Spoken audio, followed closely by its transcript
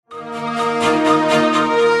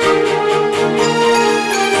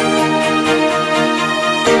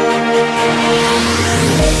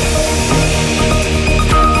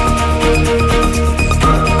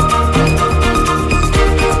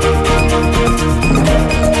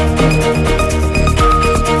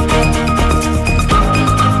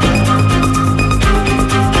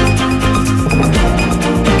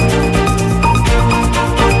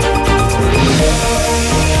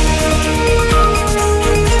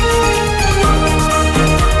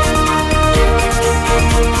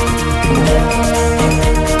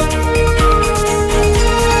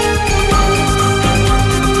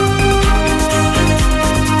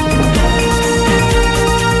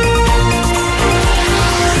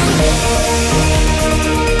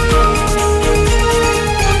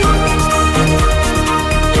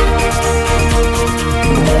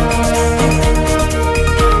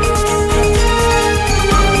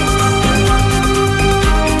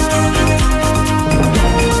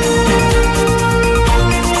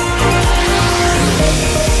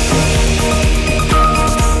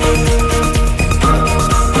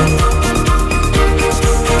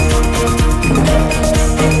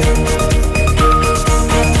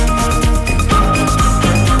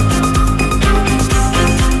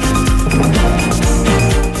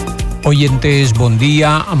oyentes, bom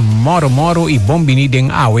dia, moro e bem-vindo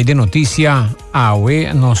em Awe de Notícia.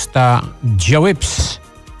 Awe nossa Jaweps.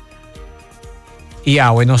 E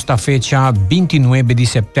Awe nossa fecha 29 de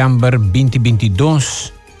setembro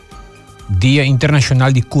 2022, Dia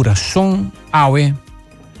Internacional de Coração. Awe,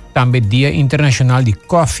 também Dia Internacional de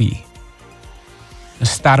Coffee.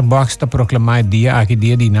 Starbucks está proclamado dia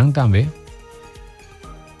de nang também.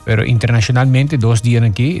 Pero internacionalmente, 2 dias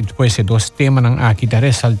aqui, depois de 2 temas aqui está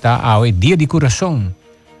ressaltar Awe Dia de Coração,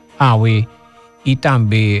 Awe e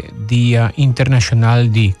também Dia Internacional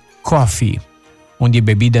de Coffee, onde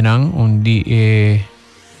bebida onde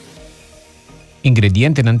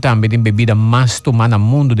ingrediente também tem bebida mais tomada no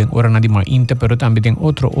mundo tem hora de mainta, pero também tem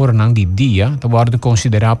outro hora de dia, está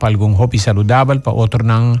considerado para algum hobby saudável, para outro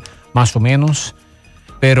mais ou menos,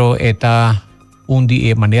 pero eta onde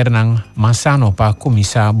é maneira mais sano para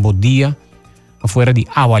começar o dia, fora de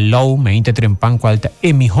água low, me inta trempan qualta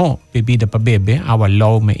é melhor bebida para beber, água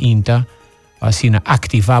low me inta assim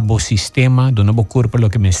ativar o sistema do novo corpo lo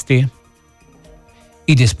que me este,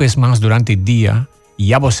 e depois mais durante o dia,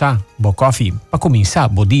 já você o coffee para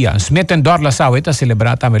começar o dia. Smeten dorla sa eta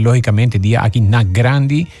celebrar também logicamente dia aqui na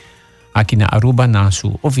grande, aqui na Aruba na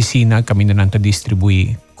sua oficina, caminhando a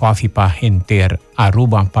distribuir coffee para gente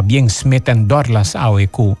Aruba, para bem smeten dorlas Awe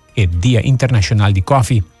ku é Dia Internacional de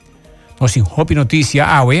Coffee. Nós em Hopi Notícia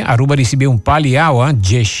Awe, Aruba recebeu pali de água,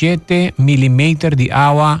 17 mm de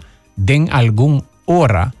água den algum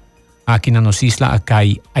hora aqui na nossa isla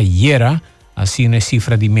acai ayer, assim na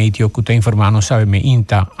cifra de meio que está informando sabe me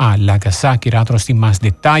inta a Nagasaki, ratros tem mais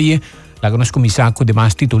detalhe, lá que nós começamos com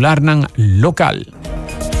demais titular ng local.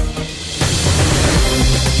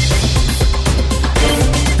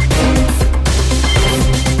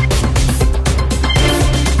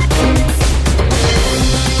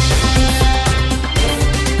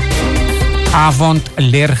 Avond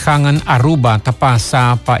leergangen Aruba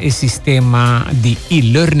tapasa pa e sistema de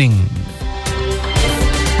e-learning.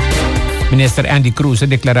 Minister Andy Cruz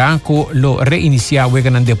declara que lo reinicia o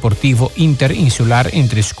wegan deportivo interinsular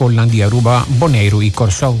entre escolas de Aruba, Bonaire e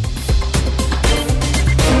Corsou.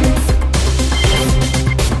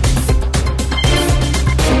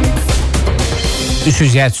 O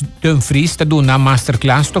sujeito Dumfries está dando uma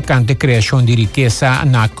masterclass tocante criação de riqueza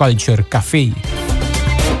na Culture Café.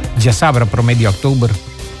 Já sabe, para o mês de outubro.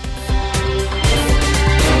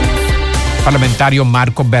 Parlamentário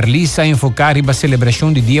Marco Berlissa enfocar a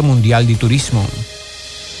celebração do Dia Mundial de Turismo.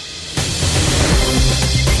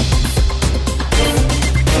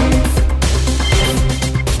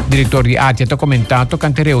 Diretor de ATIA está comentando que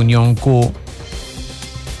a reunião com o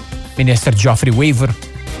ministro Geoffrey Weaver.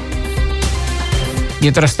 E,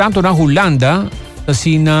 entretanto, na Holanda,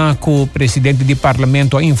 assim que o presidente do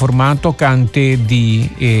parlamento ha informado que antes de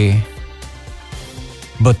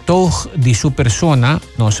betoog de sua persona,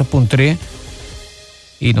 nossa puntre,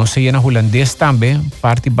 e não sei na holandês também,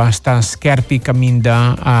 parte bastante scherpi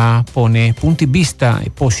caminda a pone punto de vista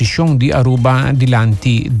e posição de Aruba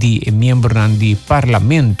diante de membro do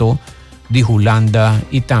parlamento de Holanda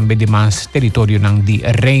e também de mais território de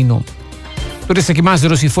Reino. Por isso que mais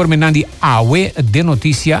nos informe de Awe de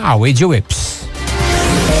Notícia Awe Jaweps.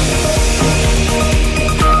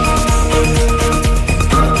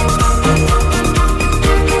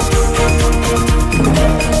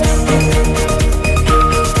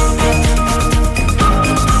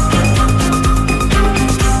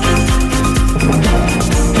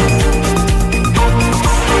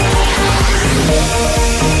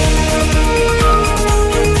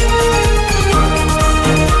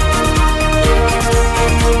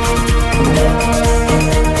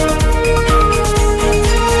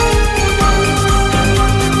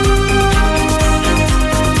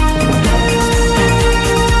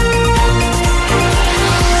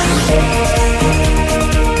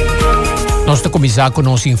 Nós começar com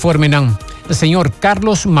nosso informe o senhor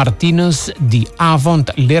Carlos Martínez de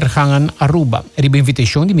Avond leergangen Aruba. A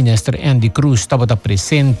invitação do ministro Andy Cruz estava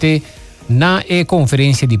presente na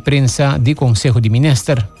conferência de prensa do Conselho de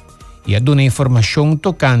Ministros e a dar informação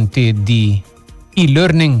tocante de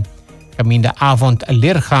e-learning, caminho Avond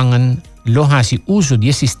leergangen, lo hasi uso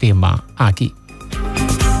do sistema aqui.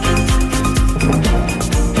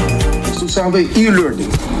 Sabe e-learning.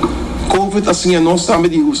 COVID assim nós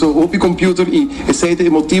também de uso o computer e esse é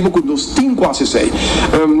o motivo que nós temos quase sei.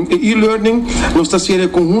 E-learning nós está sendo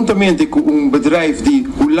conjuntamente com bedrijf de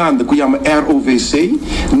Holanda que chama ROVC,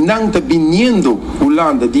 não está vindo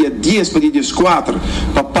Holanda dia 10 para dia 4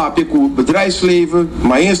 para papel com bedrijfsleven,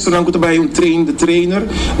 maestro não também trainer,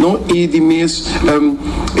 não e de mês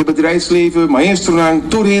o bedrijfsleven, maestro não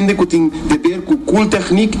torrende que tem de ver com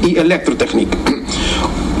koeltechniek e elektrotechniek.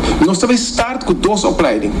 Nós também start com 2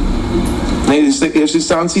 opleidingen. Na eerste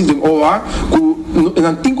instantie, de OA,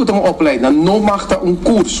 não tem que ter uma opleiding, não marca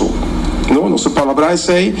curso. No, nossa palavra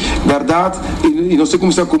é verdade, e nós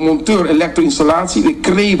começamos com monteur eletroinstalatie, e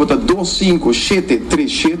creio que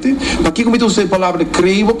 25737, mas que como a palavra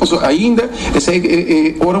creio, porque ainda,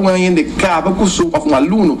 ora ainda cabe com um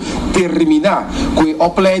aluno terminar com a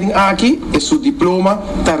opleiding aqui, e seu diploma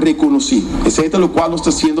está reconhecido. Isso é o qual nós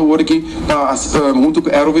estamos fazendo agora aqui, junto com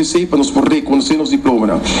a ROVC, para nós reconhecer os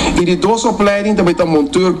diplomas. E de 2 opleidingen, também está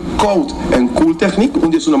monteur code e koeltechniek,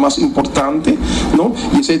 onde isso é o mais importante, não?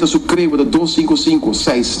 E isso é o creio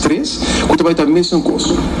 25563, que também está mesmo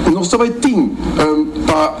curso. Nós também temos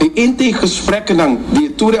para entre gesprekken dan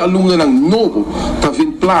diretor alunos novo está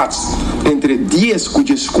vindo plaats entre 10 e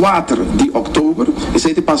 4 de outubro. Esse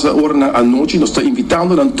aí passa hora à noite, nós estamos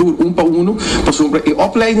invitando na tour para para sobre a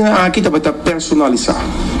opleiding aqui também está personalizada.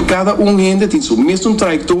 Cada ainda tem sua mesma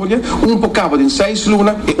trajetória, para cada em 6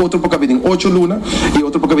 lunas, e outro para cada em 8 lunas, e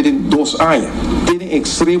outro para cada em 2 anos. Tem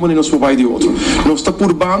extremo no nosso país de outro. Nós estamos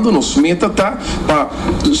purbando, nos meta tá para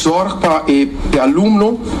zorg para o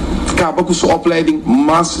aluno acaba com sua opleiding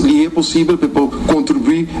mais livre possível para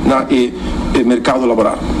contribuir no mercado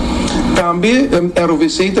laboral. Também a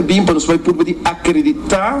ROVC também para nós vai poder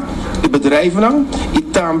acreditar de bedrijven e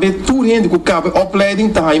também tudo gente que acaba opleiding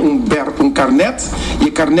tem carnet e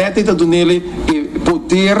o carnet está dando ele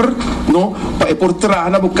poder no para por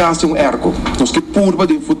trás na bocaça erco. Nós que purba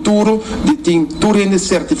de futuro de tem tudo gente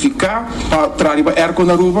certificar para trazer para erco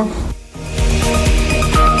na rua.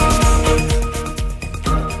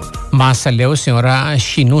 Mas leu senhora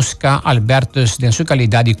Chinuska Albertus, de sua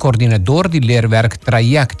qualidade de coordenador de leerwerk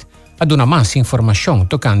traject, a dar mais informação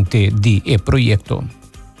tocante de projeto.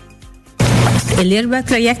 Het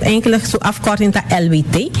leerwerktraject eigenlijk zo afkorting ta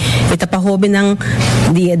LWT. Het pa hobi ng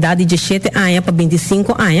di idade de 17 anos para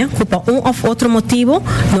 25 anos, que por of outro motivo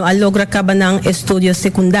não logra acabar ng estudo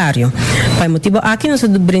secundário. Para motivo aqui nós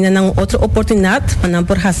brinda ng outra oportunidade para não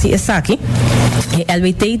por hasi esaki.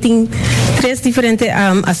 LWT tem 3 diferentes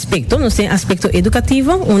aspectos. Nós tem aspecto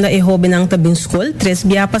educativo, onde é hobi ng tabing school, 3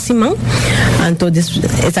 biya pa simang. Anto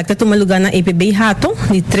exacto tuma lugar na EPB Hato,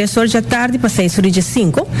 de 3 horas da tarde para 6 horas de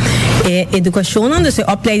 5. Educação, dus de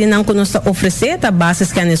opleiding que nós oferecemos, a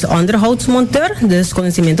basiskennis onderhoudsmonteur, dus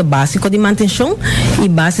conhecimento básico de manutenção, e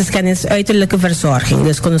basiskennis uiterlijke verzorging,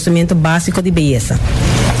 dus conhecimento básico de beleza.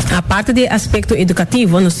 A parte de aspecto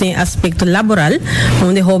educativo, nós temos aspecto laboral,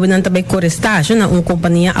 onde houve também correstágio na uma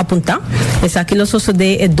companhia apontar. Esse aqui nós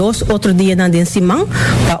sucede 2 outros dias na semana,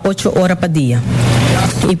 para 8 horas por dia.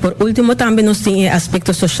 E por último também nós temos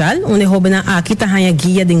aspecto social, onde houve aqui também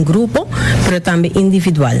guia de grupo, mas também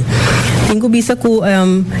individual. Tenho visto que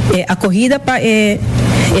a corrida para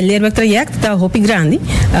o leerwerktraject está hopi grande.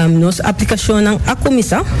 Nossa aplicação a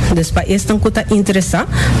comissão, dus para este que está interessado,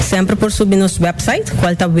 sempre por subir nosso website,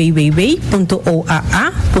 qual está www.oaa.aw.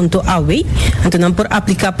 Então por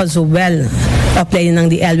aplicar para zowel opleiding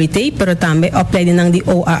de LWT, pero também opleiding de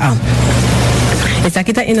OAA. Essa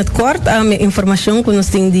aqui está em kort a informação que nós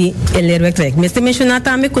temos de leerwerktraject. Mas te mencionar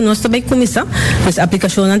também que nós também começamos, a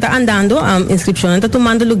aplicação está andando, a inscrição está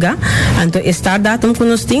tomando lugar. Então, este datum que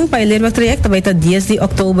nós temos para o leerwerktraject vai estar 10 de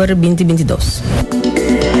outubro de 2022.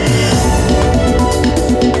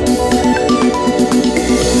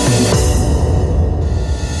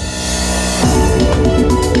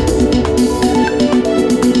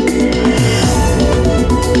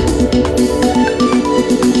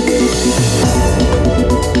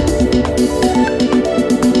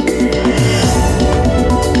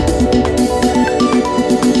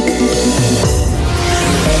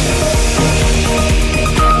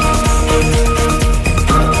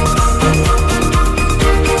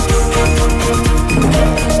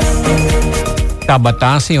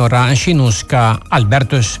 Tabata, senhora Chinuska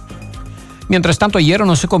Albertus. Mientras tanto, ayer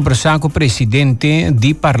nos conversamos con el presidente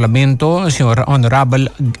del Parlamento, señor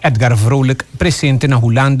Honorable Edgar Vrolijk, presente en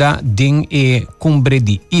Holanda, en la cumbre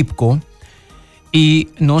de IPCO. Y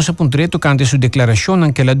nos apunté tocante su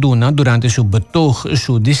declaración que la dona durante su betoog,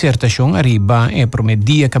 su disertación arriba,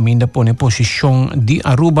 prometía camino pone posición de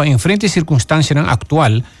Aruba en frente a circunstancias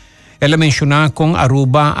actual. Ella menciona con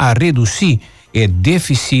Aruba a reducir el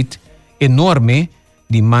déficit enorme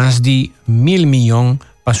de más de 1.000 millones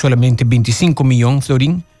para solamente 25 millones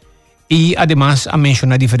florín. Y además a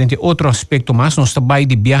mencionar diferentes otros aspectos más. Nos trabaja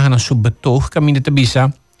de viajar a su betoog, camino de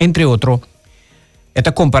Tabisa, entre otros.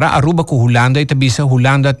 Esta compara Aruba con Holanda y Tabisa,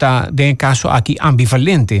 Holanda está en caso aquí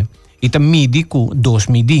ambivalente. Y también con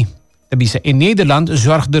 2010. Tabisa, in Nederland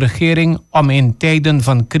zorgt de regering om in tijden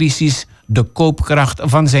van crisis de koopkracht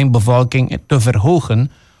van zijn bevolking te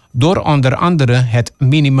verhogen, door onder andere het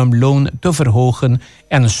minimumloon te verhogen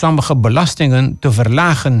en sommige belastingen te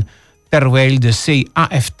verlagen, terwijl de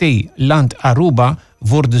CAFT-land Aruba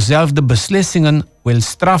voor dezelfde beslissingen wil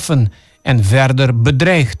straffen en verder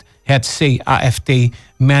bedreigt het CAFT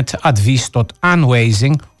met advies tot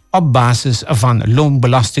aanwijzing op basis van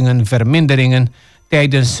loonbelastingenverminderingen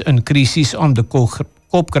tijdens een crisis om de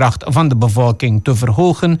koopkracht van de bevolking te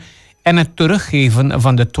verhogen en het teruggeven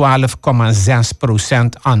van de 12,6%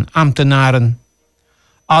 aan ambtenaren.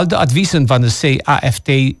 Al de adviezen van de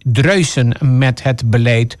CAFT druisen met het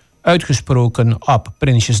beleid uitgesproken op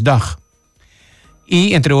Prinsjesdag.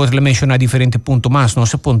 Y entre otros le menciona diferentes puntos más, no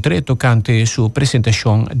se pondré tocante su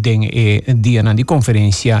presentación de día en la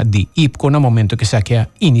conferencia de IPCO en el momento que se quiera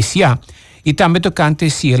iniciar. Y también tocante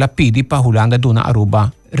si la pide para Holanda de una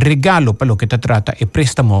Aruba regalo para lo que te trata el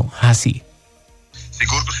préstamo así.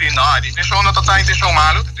 Seguro que sí, no, a definição não está intenção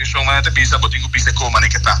malo, a definição não está pisa, botinho pisa como nem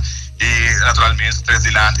que tá. E naturalmente três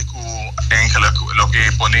dilante com eigenlijk lo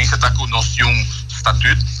que ponência tá com noção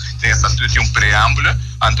estatuto, tem estatuto e preâmbulo,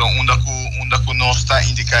 então onde que nós está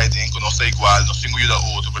indicado que nós está igual, nós temos ajuda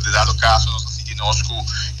outro, por dado caso nós seguir nós com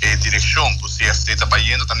direção, com CFT está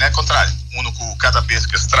indo também ao contrário, com cada vez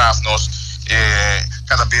que traz nós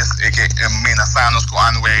cada vez que ameaçamos com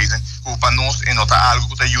aanwijzing, para nós é notar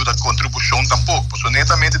algo que ajuda a contribuição tampouco, porque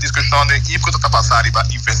netamente a discussão de que está passar e para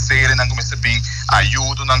investir não começa bem,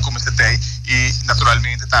 ajuda não começa ter e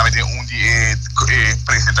naturalmente também tem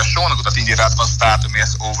apresentação que está indicado para o Estado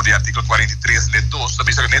mesmo over o artigo 43 lei 2,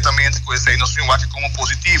 sabe que netamente com esse nós vemos como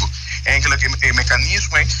positivo, é que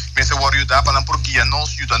mecanismo mas vai ajudar para porque nós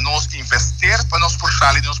ajuda nós investir para nós puxar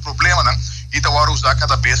ali nos problemas, não? E então usar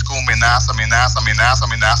cada vez com ameaça,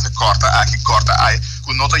 corta aqui,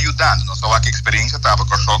 que não está ajudando. Nossa experiência estava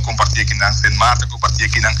com só compartilhar aqui na Sint Maarten, compartilhar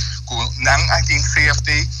aqui na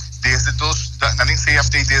CFT desde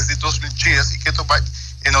 2010 e que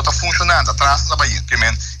não está funcionando, atrás na Bahia. Que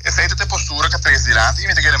essa é a postura que traz diante e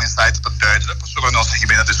me tem mensagem está duidelijk sobre a nossa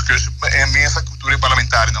ribeira discussão, é a mesa cultura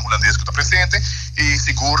parlamentar na holandesa que está presente e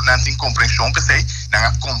seguro não tem compreensão, pensei,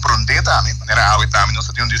 não compreender também, maneira algo também, nós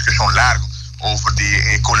temos uma discussão larga over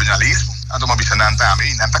de colonialismo, então uma bicha não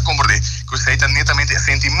também, não está compreender, que você tem netamente o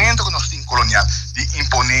sentimento que nós temos colonial de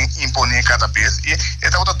imponer cada vez e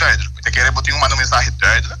é outra duidelijk. Eu quero botar uma mensagem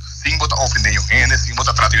duidelijk, sem botar ofender ninguém, sem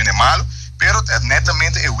botar tratar ninguém mal, pero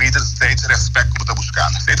netamente é o steeds respeito que está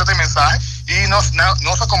buscando. Você tem mensagem e nós não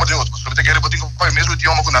compreender outro, mas você quer botar o mesmo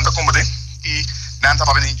idioma que não está compreender e não está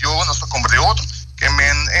para idioma, nós compreender outro. Que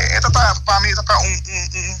para mim está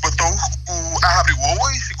botão o abre o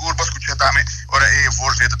olho e seguro para escutar também. Ora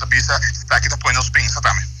voorzitter da bisa está aqui depois nos pensa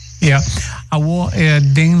também. Ja, awo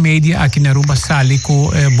den media aqui na Aruba sali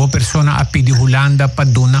ko bo persona a pedi Holanda para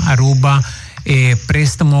dona Aruba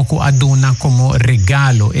préstamo ko aduna como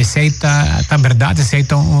regalo. Essa tá verdade, essa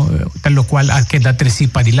lo qual a que dá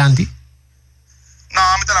tresipa adelante. No,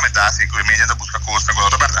 mi te la metà, sì, come media da busca costa, quello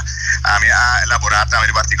da verdad. A mi ha elaborato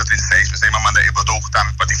l'articolo 36, se mi manda il prodotto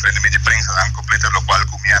también para diferentes medios de prensa, dan completo lo cual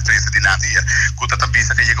con mi atrese di landia. Cuta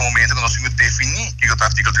tabisa que llega un momento que no se definir que está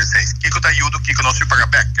artículo 36. Que te ayuda, que no se paga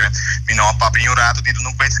back. Mi no papi ignorato di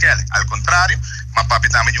non puoi scale. Al contrario, ma papi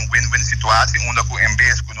también un win-win situazione, onde que en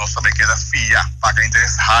vez que no sabe que da FIA paga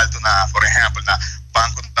interesse alto na, por ejemplo, na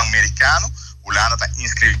banco americano, Holanda está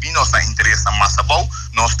inscrevendo nosso interesse na massa boa,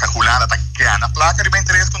 nós está Holanda está ganhando a placa de bem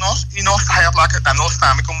interesse conosco e nós está a placa a nós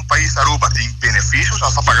também como país Aruba tem benefícios,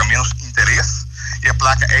 nós está pagando menos interesse e a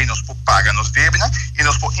placa aí nós paga nos débito e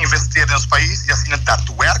nós podemos investir no nosso país e assim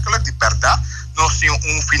daadwerkelijk de verdade nós temos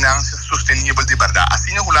finanças sustentável de verdade,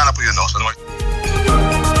 assim a Holanda pode nós.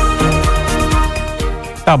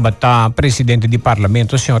 Tabata, presidente di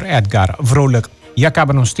Parlamento, signor Edgar Vrolijk. E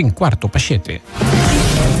acaba nos 5:15 para 7.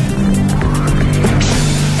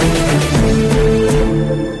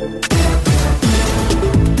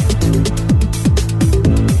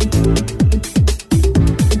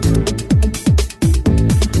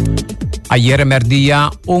 Ayer merdía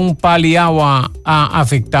un paliagua a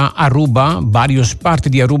afectar Aruba, varios partes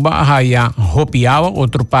de Aruba haya hopi agua,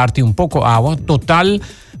 otra parte un poco agua, total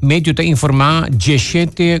medio te informa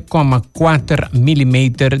 17,4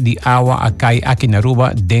 mm de agua a cae aquí en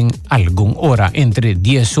Aruba den algún hora, entre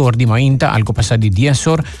 10 horas de mañana, algo pasado de 10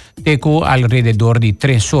 horas, teco alrededor de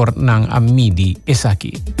 3 horas nan a midi es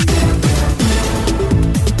aquí.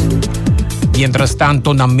 Mientras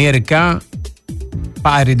tanto en América,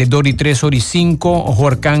 para alrededor de 3 horas y 5,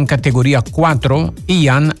 Huracán categoría 4,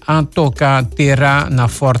 Ian toca terra na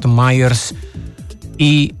Fort Myers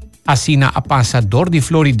y así a pasador de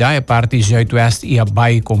Florida, a parte zuidwest y a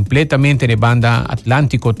bay completamente de banda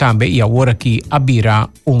Atlántico también y ahora aquí abrirá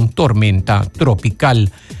un tormenta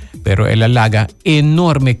tropical. pero ela laga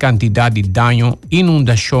enorme cantidad de daño,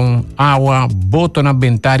 inundación, agua, boto na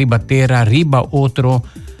bentari batera, riba otro,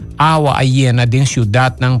 agua ayena din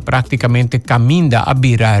ciudad nang praktikamente kaminda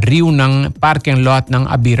abira rio ng parking lot ng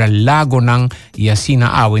abira lago ng y así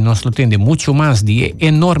na agua y nos lo tiende mucho más de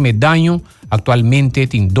enorme daño. Actualmente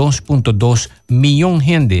tiene 2.2 millones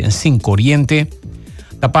gente sin corriente.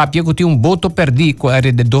 Tapapia que tiene un voto perdido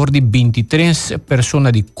alrededor de 23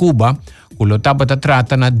 personas de Cuba, que lo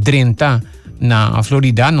trata na 30 na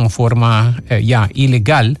Florida en forma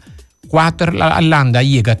ilegal. 4 landa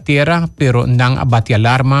llega a tierra, pero nang abati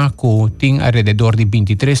alarma que tiene alrededor de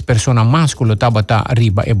 23 personas más que lo tabata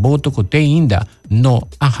arriba e voto que te ainda no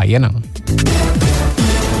ahayanan.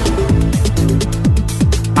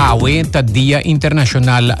 Awe ta Dia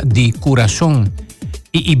Internacional de Corazón.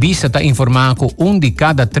 Y Ibiza ta informa que 1 de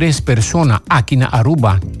cada 3 personas aquí na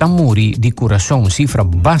Aruba ta muri de corazón, cifra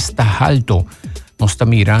basta alto. Nos ta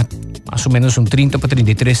mira más o menos un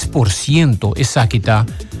 30-33% exacta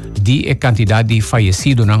de cantidad de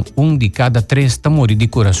fallecidos ng 1 de cada 3 ta muri de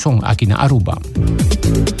corazón aquí na Aruba.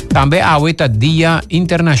 También awe ta Dia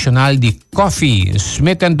Internacional de Coffee.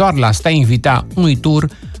 Smith & Dorlas ta invita un tour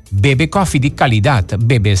bebe coffee de calidad.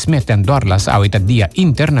 Bebe Smith & Dorlas awe ta Dia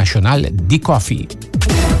Internacional de Coffee.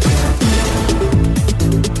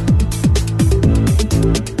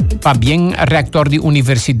 Pa bien rector de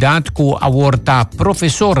universidad que aborta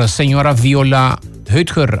profesora señora Viola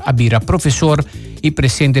Huitger abira profesor y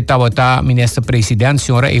presente tabata minister president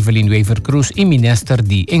señora Evelyn Wever Cruz y minister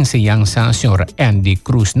de enseñanza señora Andy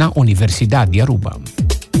Cruz na Universidad de Aruba.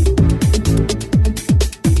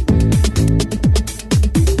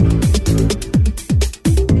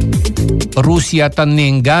 Rusia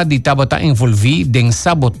tanenga di tabata envolvi den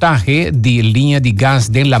sabotaje de línea de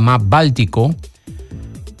gas del mar Báltico.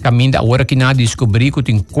 Caminda agora que na descobri que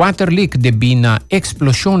tem 4 lik de bina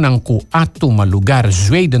explosão que atoma lugar.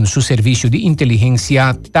 Zweden, su servicio de inteligencia,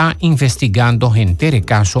 está investigando entere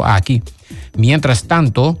caso aqui. Mientras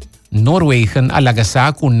tanto, Noruega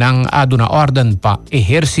alagasa que nang aduna orden pa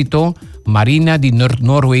ejército, Marina de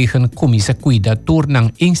Noruega comienza a cuidar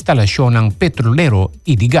ng instalasyon ng petrolero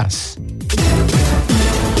y de gas.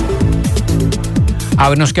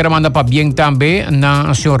 Ahora nos quiere mandar para bien también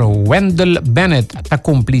na señor Wendell Bennett ta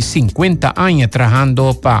cumple 50 años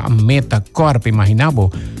trabajando para Metacorp, imaginabo,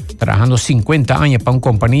 trabajando 50 años para una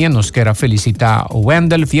compañía. Nos quiere felicitar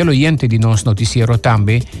Wendell, fiel oyente de nos noticiero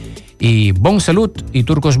también. Y bon salud y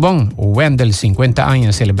turcos bon, Wendell 50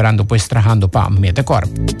 años celebrando pues trabajando para Metacorp.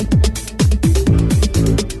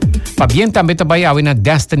 Pa bien también tabaya na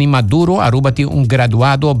Destiny Maduro, Aruba ti un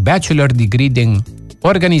graduado bachelor degree en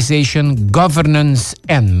Organization, Governance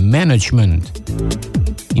and Management.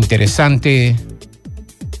 Interesante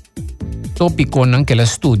tópico en que la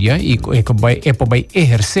estudia y que va a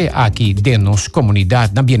ejercer aquí de nos comunidad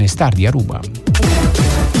de bienestar de Aruba.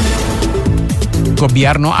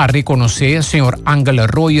 Gobierno ha reconocido al señor Angela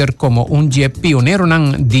Royer como un pionero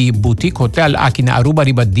de boutique hotel aquí en Aruba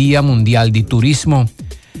riba Día Mundial de Turismo.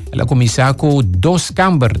 La comisa con 2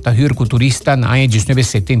 camber ta huur ku turista na año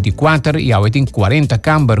 1974 y ahora tiene 40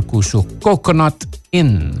 camber con su Coconut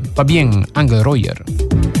Inn. Pa bien, Angel Royer.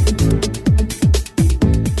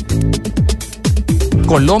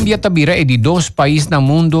 Colombia tabira es de 2 países na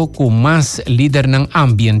mundo con más líder ng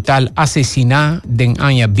ambiental asesina den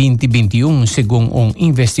año 2021 según una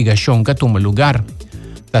investigación que toma lugar.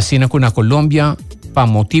 Tasina con na Colombia pa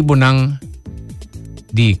motivo ng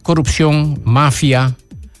de corrupción, mafia,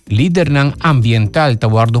 líder ng ambiental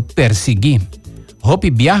tawardo persigi.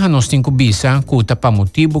 Hopi biyaha nos tinko bisa kuta pa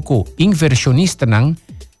motibo ko inversionista ng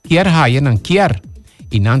kiar haya ng kiar.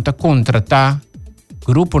 Inanta kontrata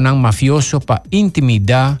grupo ng mafioso pa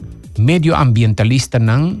intimida medioambientalista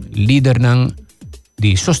ng líder ng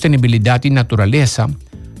di sostenibilidad y naturaleza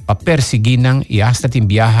pa persigi ng y hasta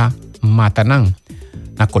timbiyaha mata ng.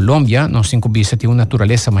 Na Colombia, nos incubisa tiene una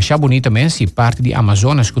naturaleza más bonita y parte de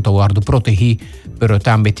Amazonas que tawardo protegi, pero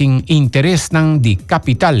también tiene interés ng di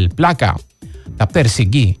capital, placa, ta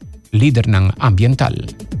persegui líder ng ambiental.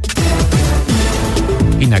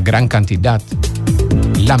 Y una gran cantidad,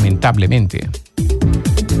 lamentablemente.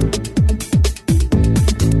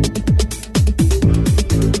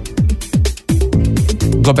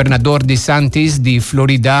 Gobernador DeSantis de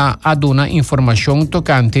Florida aduna información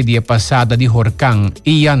tocante dia pasada de Horcan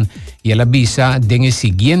Ian y la visa den el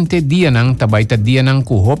siguiente día nang tabaita día nang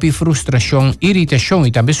ku hopi frustración, irritación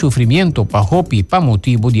y también sufrimiento pa hopi pa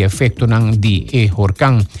motivo de efecto nang di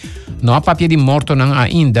Horcan. No ha papia de muerto nang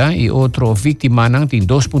ainda y otro víctima nang tin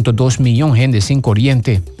 2.2 millones gente sin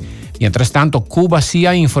corriente. Mientras tanto, Cuba sí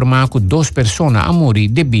ha informado que 2 personas han muerto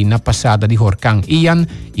debido a la pasada de huracán Ian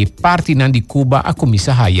y parte de Cuba a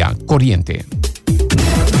comisaría corriente.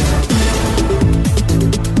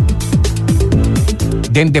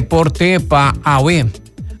 Den deporte pa AOE.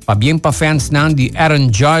 Pa bien pa fans de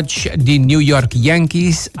Aaron Judge de New York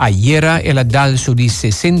Yankees, ayer el dal su di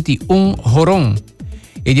 61 jorón.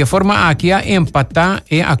 E de forma aquí empata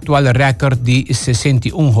el actual récord de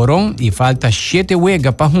 61 jorón y falta 7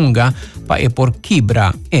 juegos para junga para por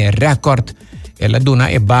quebrar el récord. El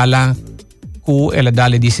duna e bala cu el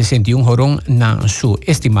dale de 61 jorón na su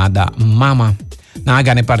estimada mama. Na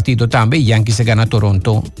gane partido también, Yankees gana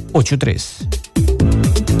Toronto 8-3.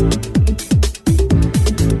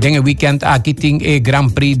 Den el weekend aquí ting el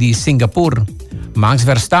Grand Prix de Singapur. Max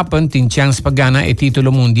Verstappen tiene chance para ganar el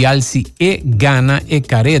título mundial si gana el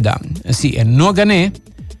carrera. Si no gane,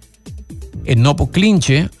 no puede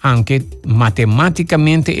clinche, aunque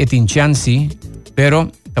matemáticamente tiene chance,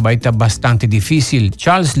 pero está bastante difícil.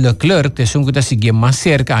 Charles Leclerc es un que sigue más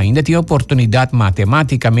cerca, ainda tiene oportunidad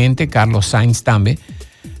matemáticamente, Carlos Sainz también,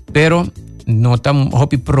 pero no tan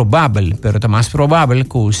probable, pero está más probable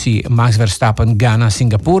que si Max Verstappen gana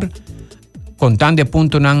Singapur, contando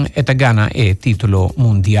punto nan eta gana el título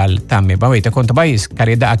mundial también. Baita conta bais,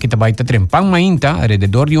 carrera aquí ta baita trempang mainta,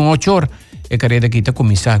 alrededor de 8 horas, e carrera aquí ta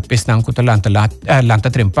comienza pestan con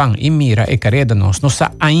Atlanta trempang, y mira e carrera no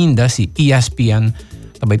sa ainda si ESPN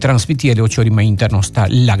ta bai transmitir de 8 horas mainta no está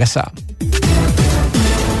lagasa.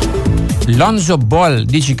 Lonzo Ball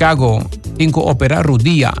di Chicago inco opera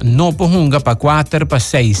rudia, no pohunga pa 4 pa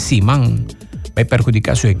 6 siman, vai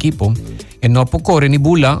perjudicar su equipo. E no può correre ni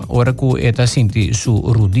bulla ora che eta sinti su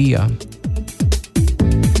rudia.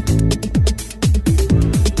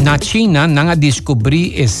 Na Cina non ha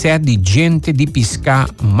descobri e set di gente di pesca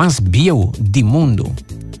más bio di mondo.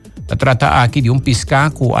 La tratta aquí di un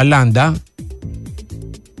pesca che all'anda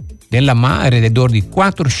della ma alrededor di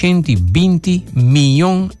 420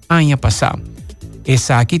 milioni anni passati. E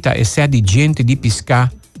sa kita e set di gente di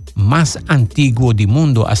pesca más antiguo del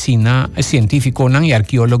mundo, así na científico y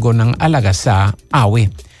arqueólogo ng Alagasa Awe.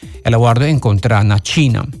 El guardo encontra na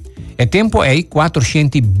China. El tiempo es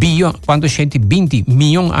 420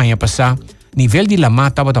 millones de años pasado. Nivel de la mar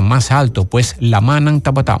estaba más alto, pues la mar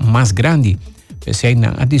estaba más grande. Pese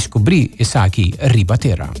a descubrir esa aquí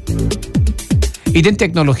ribatera. Y de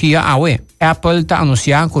tecnología Awe, Apple está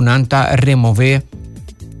anunciando que nanta remover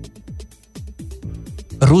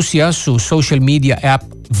Rusia su social media app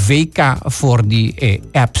VK for the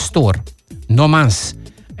App Store. No más,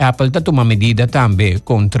 Apple está tomando medida también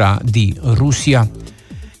contra de Rusia.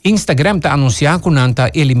 Instagram está anunciando que nanta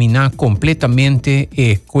eliminar completamente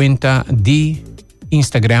cuenta de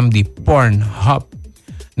Instagram de Pornhub.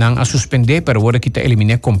 Nan a suspender, pero ahora kita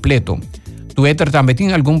eliminar completo. Twitter también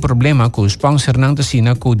tiene algún problema con sponsor nanta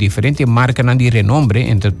sina con diferentes marcas de renombre,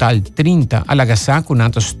 en total 30, alagasa con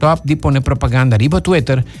nanta stop de poner propaganda riba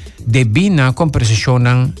Twitter, debido a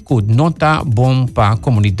conversación con nota bom pa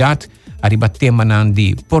comunidad, arriba tema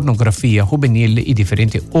de pornografía juvenil y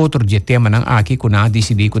diferentes otros temas aquí con a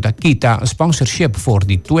decidir que quita sponsorship for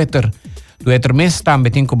de Twitter. Twitter mes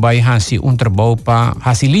también tiene que hacer un trabajo para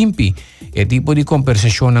hacer limpi el tipo de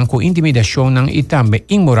conversación con intimidación y también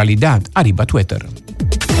inmoralidad arriba Twitter.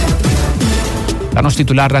 Danos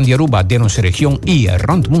titular Randy Aruba de nuestra región y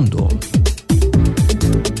rond mundo.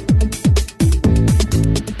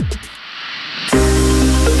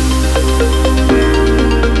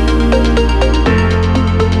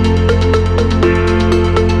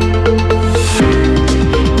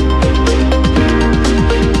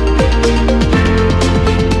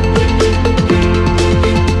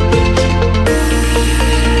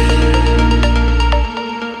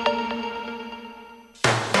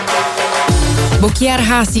 Boquear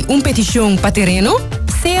hasi petición para terreno,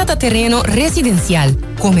 sea terreno residencial,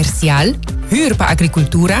 comercial, huur para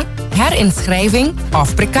agricultura, herinschrijving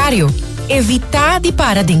of precario. Evita di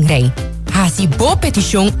para dingrei. Hasi bo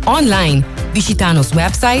petición online. Visita nos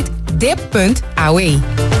website dep.awe.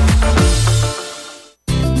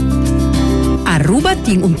 Aruba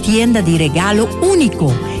tiene una tienda de regalo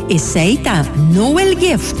único. E seita Noel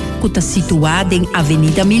Gift, que está situada en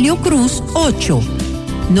Avenida Milio Cruz 8.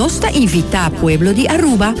 Nos está invita al pueblo de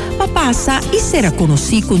Aruba para pasar y ser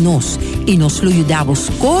conocido con nos. Y nos lo ayudamos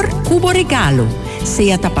con cubo regalo.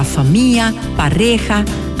 Sea para familia, pareja,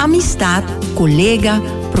 amistad, colega,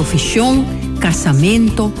 profesión,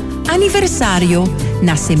 casamento, aniversario,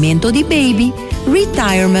 nacimiento de baby,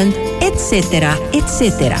 retirement, etc.,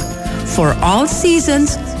 etc. For all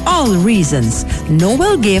seasons, all reasons,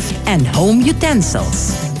 Noel Gift and Home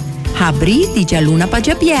Utensils. Abri di Gialuna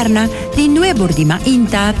Pagiapierna, di nuevo di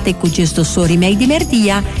Mainta, te cu gesto sori mei di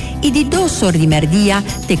merdia, e di 2 ore di merdia,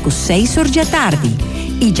 te cu 6 ore già tardi.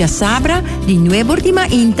 E già sabra, di nuevo di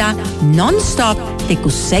Mainta, non stop, te cu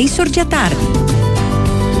 6 ore già tardi.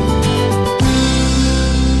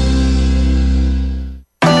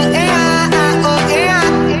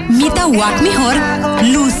 Mita wak mejor,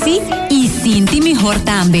 Lucy y Cinti mejor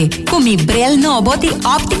también, con mi bril novo de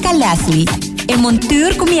Óptica Leslie. El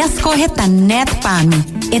montura que me escoge tan net para mí.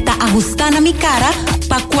 Está ajustando mi cara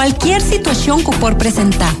para cualquier situación que por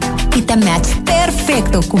presentar. Y te match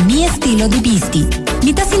perfecto con mi estilo de vesti.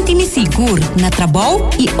 Me te sentí seguro na trabajo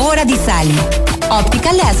y hora de salir.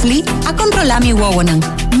 Óptica Leslie a controlar mi wawanan,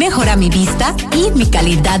 mejorar mi vista y mi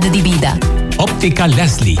calidad de vida. Óptica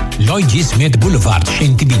Leslie, Lloyd G. Smith Boulevard,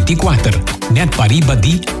 124, net pariba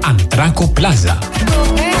di Antraco Plaza.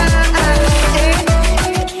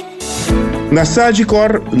 Na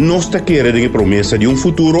Sagicor, nós queremos a promessa de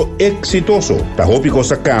futuro exitoso. Ta hopi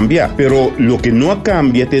cosa cambia, pero lo que no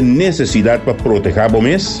cambia é necessidade para proteger o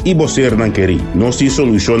mês e você não querer. Nós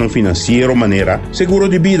solucionam financeiro maneira, seguro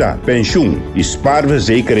de vida, pensão,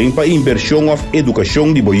 spaarverzekering para inversão of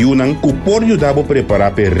educação de boiunan que pode ajudar a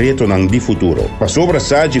preparar para retornar de futuro. Para sobre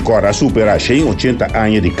Sagicor a superar 180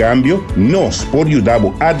 anos de cambio, nós pode ajudar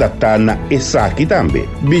a adaptar na ESAC também.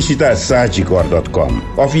 Visita sagicor.com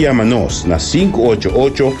ou chama-nos na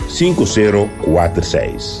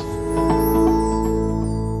 588-5046.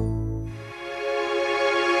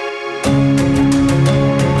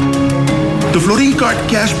 De Florin Card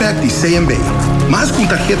Cashback de CMB. Mas com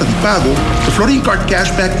tarjeta de pago, o Florin Card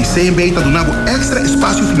Cashback de CMB está dando extra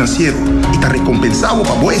espaço financeiro e está recompensando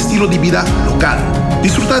para bom estilo de vida local.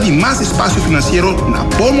 Disfrutar de mais espaço financeiro na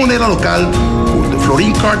boa moneda local com o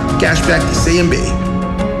Florin Card Cashback de CMB.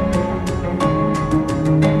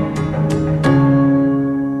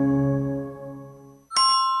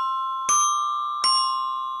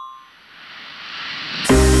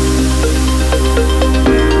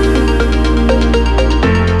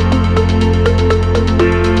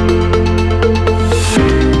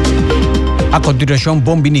 A continuación,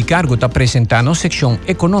 Bombini Cargo está presentando sección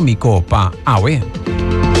económico para AWE.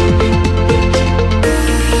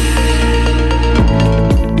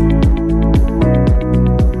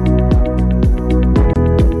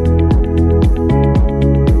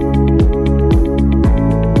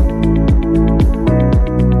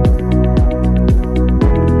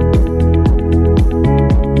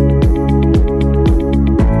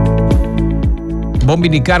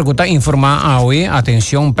 Bombini Cargo está informando a AOE,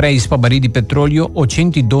 atenção, preço para barril de petróleo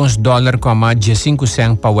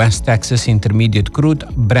 $82.15 para West Texas Intermediate Crude,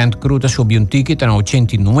 Brent Crude subiu um ticket a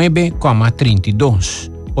 $89.32.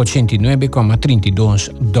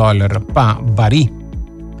 $89.32 para barril.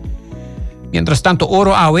 Mientras tanto,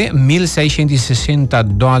 oro AOE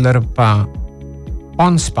 $1,660 para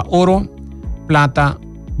onça para oro, plata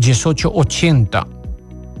 $18.80.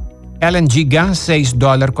 LNG gas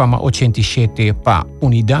 $6.87 para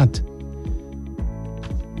unidade.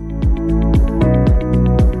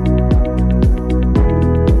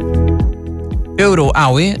 Euro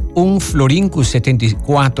AOE, florin com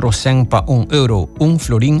 74 cents para euro,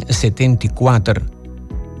 florin 74.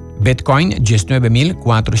 Bitcoin,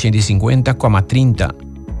 19.450,30.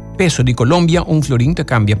 Peso de Colômbia, florin te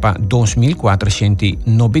cambia para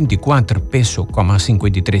 2.494 peso,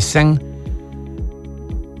 53 cents.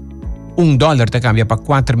 $1 te cambia para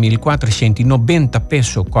 4.490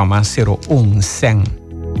 peso, 01 cent.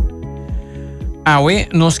 AOE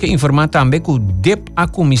nos que informar também que o DEP a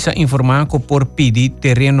começar a informar que por pedir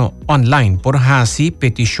terreno online, por hasi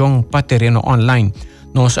petição para terreno online.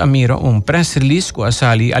 Nós amira press release que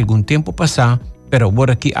sali algum tempo passar, pero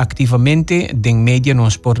agora aqui ativamente den média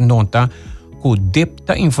nos por nota que o DEP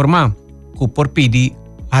está informar que por pedir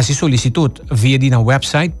hasi solicitude via na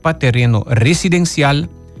website para terreno residencial,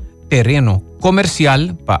 terreno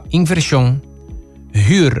comercial para inversão,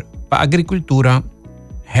 huur para agricultura,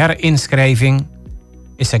 herinschrijving.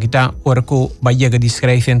 Essa aqui está hora que vai chegar de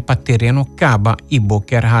schrijven para terreno caba e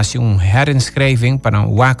quer fazer herinschrijving para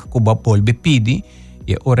WAC que vai polbe pidi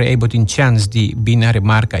e hora é botin chance de binar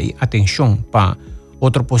remarca e atenção para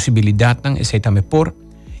outra possibilidade não essa também por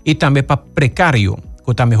e também para precário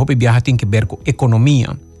que também hope viaja tem que ver com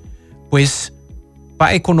economia. Pois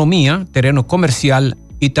para economia, terreno comercial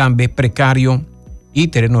e também precário e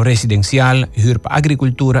terreno residencial, huur para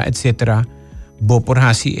agricultura, etc. Bo por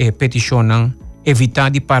hasi peticionam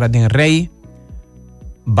evitar de para den rei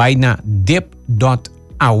vai na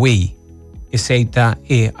dep.awe. Esse é o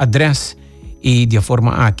adresse e de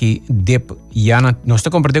forma aqui nós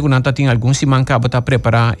está compreendendo que nós tem algum simão que está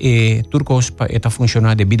preparar turcos para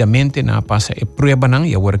funcionar devidamente na passa prova não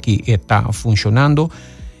e agora que está funcionando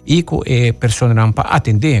e que pessoas não para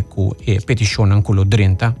atender que peticionam com o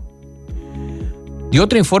 30. De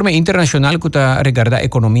outro informe internacional que está regardando a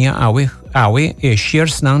economia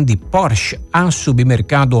shares de Porsche a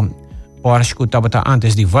submercado. Porsche que estava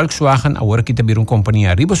antes de Volkswagen, agora que está uma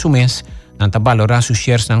companhia arriba do mês, não está valorar seus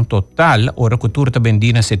shares total, agora que está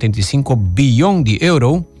vendendo 75 bilhões de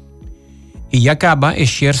euros, e acaba os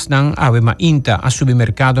shares ainda a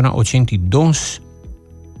submercado na 82,50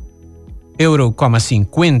 euros,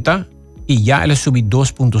 e já ela subiu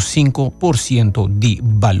 2,5% de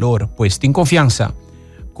valor, pois tem confiança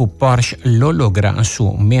que Porsche lo logra a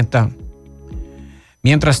sua meta.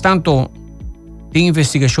 Mientras tanto, tem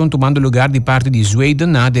investigação tomando lugar de parte de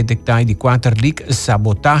Zweden na detectar de Quarterlik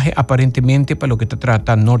sabotaje aparentemente para o que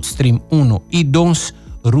trata Nord Stream 1 e 2.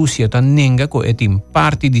 Rússia está nega que é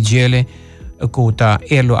parte de gele que está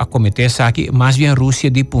elo a cometer aqui, mas bem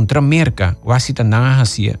Rússia de punta merca, quase está na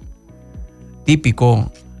Ásia.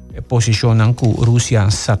 Típico posição que Rússia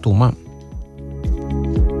se toma.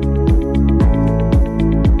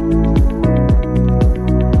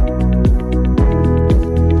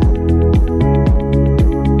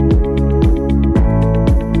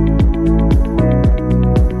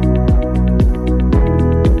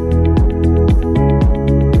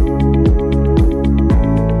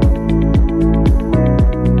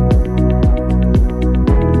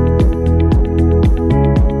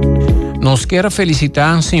 Nos quero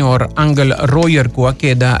felicitar o senhor Angel Royer, que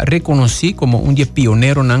queda reconhecido como dos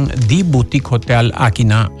pioneiros de boutique hotel aqui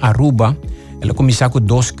na Aruba. Ele começou com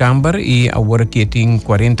 2 câmaras e agora que tem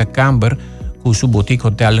 40 câmaras com seu boutique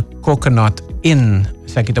hotel Coconut Inn.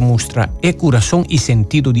 Isso aqui mostra o coração e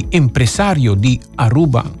sentido de empresário de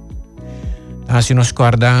Aruba. Se nos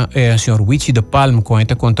guarda o senhor Wichi de Palm, que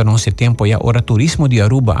está contando esse tempo, e agora o turismo de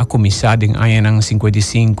Aruba a começado em anos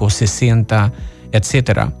 55, 60,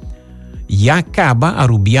 etc. Já acaba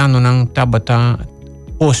arubiano nang tabata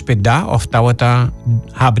hospedar of tawata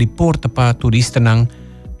abrir porta para turista nang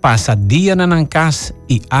passa dia na nang casa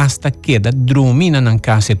e hasta queda dormir na nang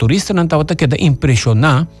casa. Turista nang tawata queda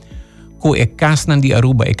impressionar com a casa nang di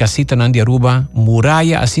Aruba, a casita nang di Aruba,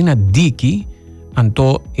 muralha assim na diki,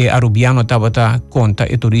 anto arubiano tabata conta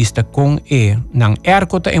e turista com nang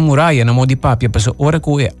ercota e muralha na modi papia, paso ora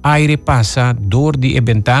ko aire passa dor di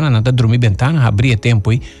ventana, nanta dormir ventana, abrir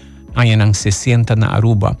tempo aya nang 60 na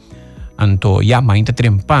Aruba. Anto ya mainta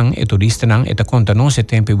trempang e turista nang eta conta non se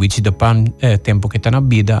tempo which the pan tempo que tá na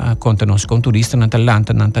vida conta nos com turista nang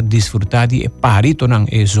talanta nang ta disfrutadi e pajarito nang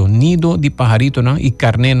e sonido di pajarito nang e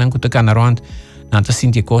carne nang kuta kanarant nang ta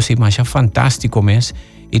sinti cose masha fantastico mes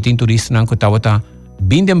e tin turista nang kuta wata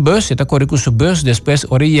binden bus eta corre cu su bus después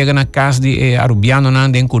ora llega na casa di arubiano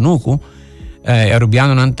nang den kunuku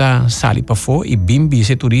arubiano nanta sali pa fo e bimbi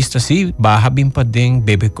se turista si baha bim pa ding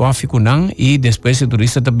bebe coffee kunang e después se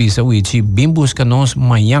turista ta bisa wichi bim busca nos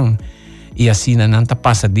mayang e assim nanta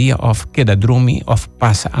passa dia of queda drumi of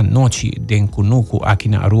passa a noite den kunuku aqui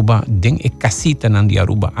na Aruba den e casita nan di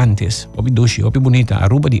Aruba antes opi doshi opi bonita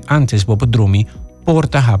Aruba di antes bopo drumi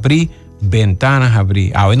porta abri ventana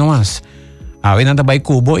abri awe no mas awe nanta bay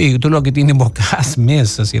kubo e tudo lo que tiene bocas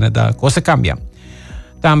mes assim nada cosa cambia.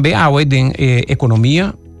 Também há a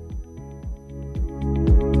economia.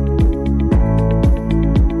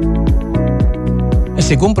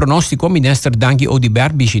 Segundo pronóstico, o ministro Dangi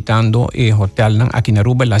Odiber visitando o hotel aqui na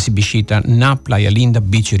Aruba, la si visita na Playa Linda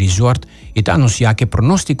Beach Resort e ta anuncia que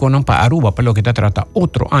pronóstico não para Aruba, pelo que ta trata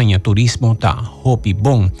outro ano turismo ta hopi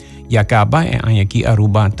bom e acaba ano aqui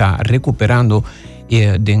Aruba ta recuperando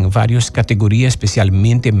en varias categorías,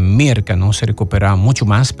 especialmente merca, no se recupera mucho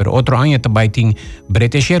más, pero otro año también tiene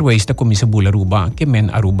British Airways está comienza a Aruba, que men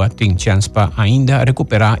Aruba tiene chance para ainda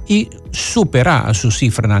recuperar y superar su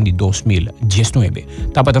cifra de 2019.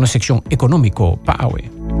 Tapa una sección económico para hoy.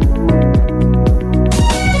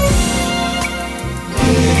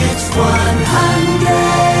 It's 100.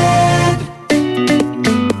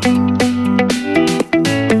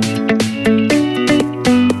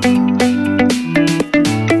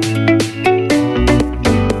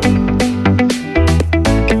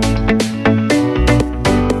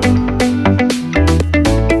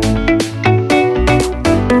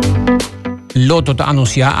 Loto ta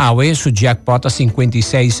anuncia awe su jackpot a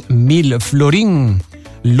 56.000 florin.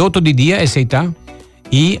 Loto di dia eseta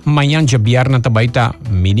e mañana jabiarna tabaita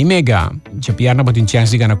mini mega. Jabiarna botin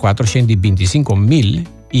chance de ganar 425.000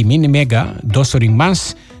 e mini mega 2 florin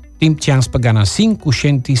más. Tem chance para ganar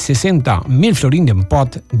 560.000 florin de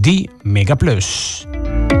pot di Mega Plus.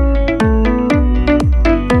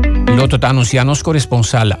 piloto está anunciando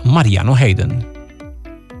corresponsal Mariano Hayden.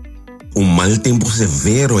 Um mau tempo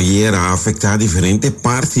severo ayer ha afetado diferentes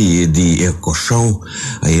partes de Cochão.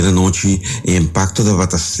 Ayer anoche el impacto de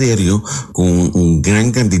bata serio con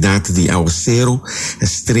gran cantidad de aguacero,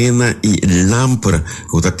 estrena y lámpara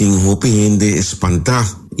que está teniendo hope gente espantar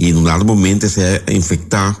y en un dado momento se ha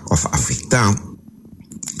infectado o afectado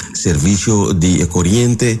servicio de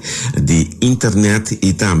corriente, de internet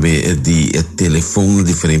y también de teléfono en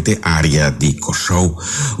diferentes áreas de Cochão.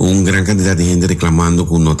 Gran cantidad de gente reclamando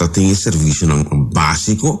que no tiene servicio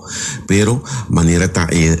básico, pero manera está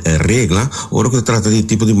regla. Ahora que se trata de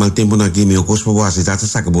tipo de mal tiempo aquí, mi cosa base, está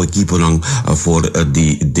sacando equipo for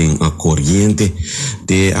de corriente.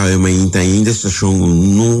 De ainda estação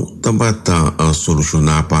não também está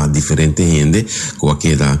solucionar para diferente gente que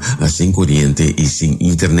queda sem corriente e sem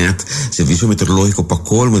internet. Serviço meteorológico para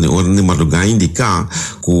colma de hora de madrugada indica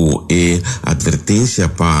que é advertência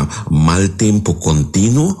para mal tempo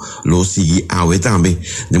contínuo, lo sigue awe também.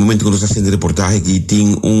 No momento que nós estamos fazendo reportagem aqui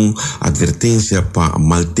tem advertência para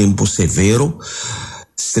mal tempo severo.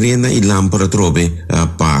 Estrena e lámpara trobe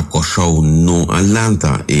para Cochão no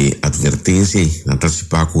Atlanta e advertência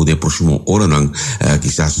antecipar que de próximo hora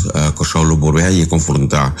quizás Cochão lo volverá a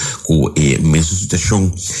confrontar com a mesma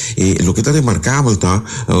situação. E o que está remarcável tá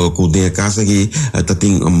que de casa que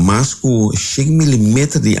tem mais que 100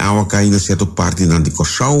 mm de água caindo em certa parte de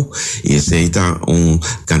Cochão e essa está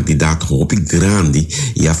quantidade muito grande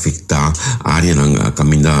e afetar a área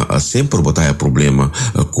caminha sempre botar problema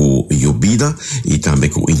com llovida e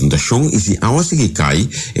também com inundação e se a água seguir cai,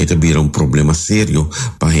 também é problema sério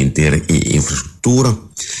para a gente e infraestrutura.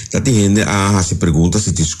 Tati gente se pergunta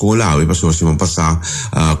se a escola a passou semana passada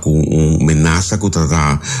com uma ameaça que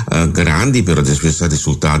está grande, mas depois o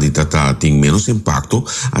resultado tem menos impacto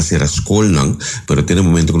a ser a escola não, mas tem um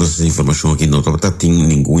momento que essa informação aqui não tem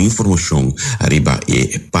nenhuma informação arriba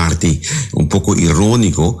e parte pouco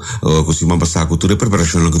irônico que semana passada com toda a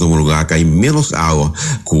preparação que toma lugar cai menos água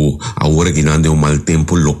que a hora que não é mau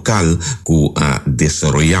tempo local que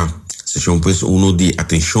desarrollar. Sejam pues uno de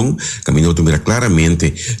atenção, caminho tu mira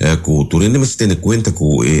claramente que tu rendem se tem conta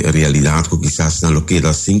que a realidade que quizás não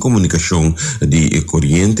queda sem comunicação de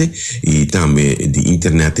corrente e também de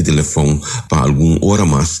internet e telefone para alguma hora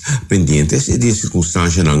mais pendentes e de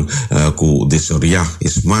circunstâncias que desarrollar.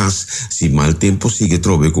 É mais, se mal tempo sigue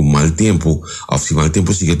trobe com mal tempo, ou se mal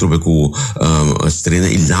tempo sigue trobe com estrena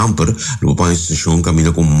e lámpara, lo para a situação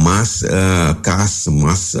caminha com mais casa,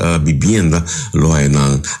 mais vivienda, lo é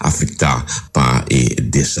afectado para o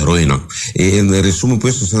desenvolvimento. Em resumo,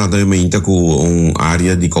 pues, se trata de uma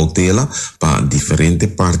área de cautela para diferentes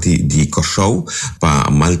partes de Cochão, para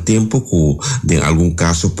mal tempo que, em algum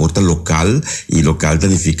caso, porta local e local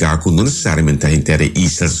danificar que não necessariamente a inteira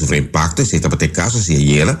isla sofre impacto, se está ter casos se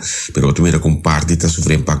é ela, mas outra maneira com parte está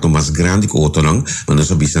sofre impacto mais grande que outra não, mas nós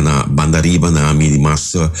sabemos na banda riba na mídia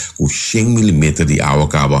mais com 100 mm de água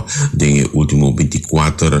acaba de último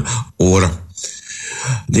 24 horas.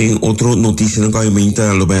 Tem outra notícia que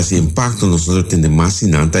aumenta o impacto nós temos mais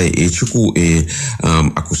sinanta é hecho que é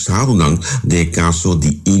acusado de caso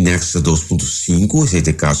de INEX 2.5,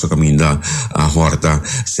 esse caso caminha a horta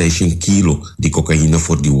 600 kg de cocaína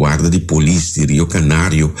for de guarda de polícia de Rio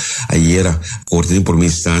Canário. Ayer a corte de por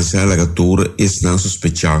instância alegator está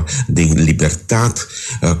sospechado de liberdade.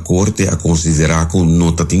 A corte a considerar que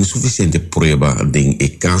não tem suficiente prova de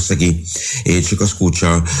caso que hecho que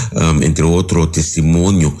escuta entre outros testemunhos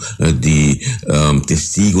de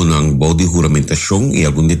testigo ng body juramentação e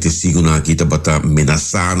algum de testigo na kita bata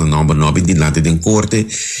amenazar na nome dilante da corte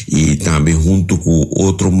e também junto com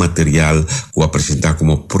outro material que apresentar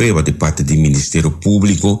como prova de parte do Ministério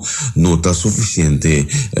Público não está suficiente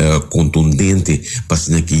contundente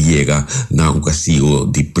para que chega na castigo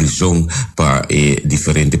de prisão para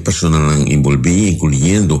diferentes pessoas envolvidas,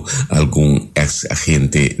 incluindo algum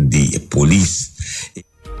ex-agente de polícia.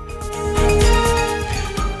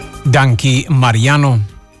 Danke, Mariano.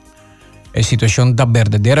 A situação está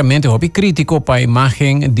verdadeiramente crítico para a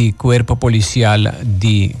imagem do corpo policial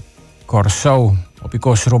de Cochão,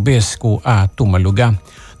 os robês que a toma lugar.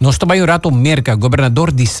 Nós também orato merca,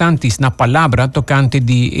 governador de Santos, na palavra tocante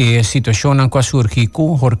de situação em que surgiu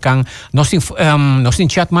com Horcan, nós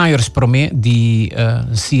temos chat maiores para mim de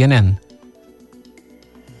CNN.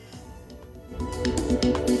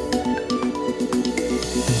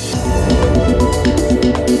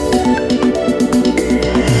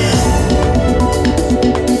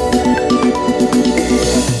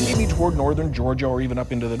 Northern Georgia or even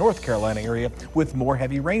up into the North Carolina area with more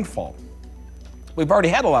heavy rainfall. We've already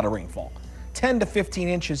had a lot of rainfall. 10 to 15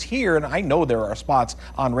 inches here, and I know there are spots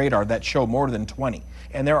on radar that show more than 20.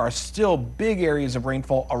 And there are still big areas of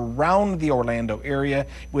rainfall around the Orlando area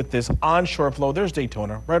with this onshore flow. There's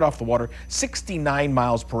Daytona, right off the water, 69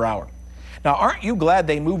 miles per hour. Now, aren't you glad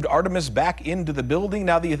they moved Artemis back into the building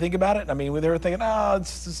now that you think about it? I mean, they were thinking,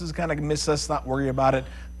 this is kind of miss us, not worry about it.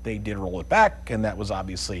 They did roll it back, and that was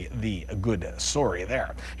obviously the good story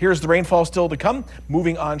there. Here's the rainfall still to come.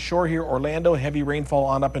 Moving onshore here, Orlando, heavy rainfall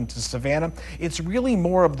on up into Savannah. It's really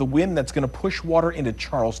more of the wind that's going to push water into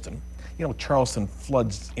Charleston. You know, Charleston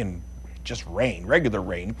floods in just rain, regular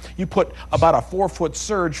rain. You put about a 4-foot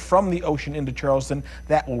surge from the ocean into Charleston,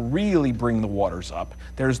 that will really bring the waters up.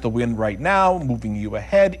 There's the wind right now, moving you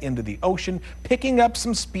ahead into the ocean, picking up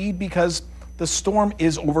some speed because the storm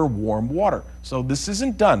is over warm water. So this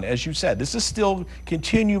isn't done, as you said. This is still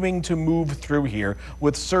continuing to move through here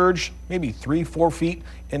with surge, maybe 3-4 feet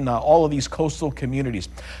in all of these coastal communities.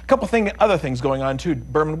 A couple other things going on too,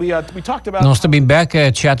 Berman. We talked about... Nós estamos back,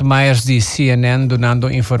 Chad Myers de CNN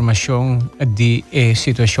donando información de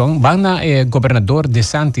situación. Van a Gobernador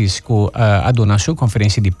DeSantis que adona su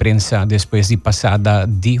conferencia de prensa después de pasada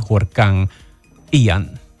de huracán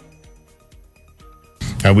Ian.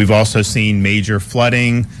 We've also seen major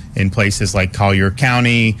flooding in places like Collier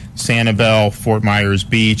County, Sanibel, Fort Myers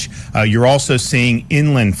Beach. You're also seeing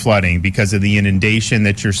inland flooding because of the inundation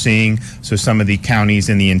that you're seeing. So some of the counties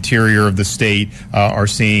in the interior of the state are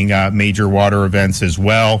seeing major water events as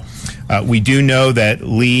well. We do know that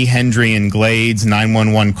Lee, Hendry, and Glades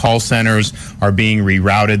 911 call centers are being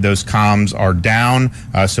rerouted. Those comms are down,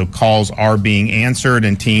 so calls are being answered,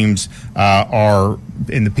 and teams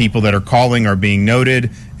and the people that are calling are being noted,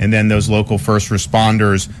 and then those local first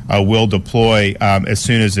responders will deploy as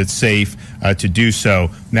soon as it's safe to do so.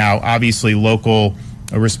 Now, obviously, local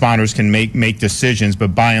responders can make decisions,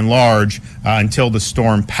 but by and large, until the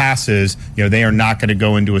storm passes, they are not going to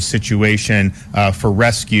go into a situation for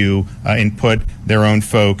rescue and put their own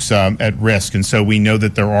folks at risk. And so we know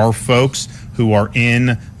that there are folks who are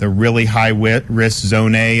in the really high risk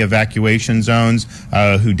zone A evacuation zones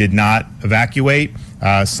who did not evacuate.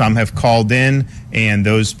 Some have called in, and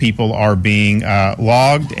those people are being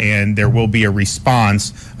logged, and there will be a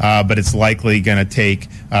response, but it's likely going to take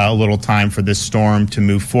a little time for this storm to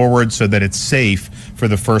move forward so that it's safe for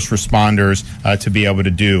the first responders to be able to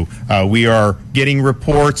do. We are getting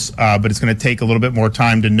reports, but it's going to take a little bit more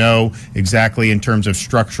time to know exactly in terms of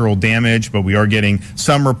structural damage, but we are getting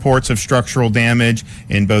some reports of structural damage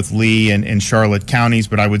in both Lee and Charlotte counties,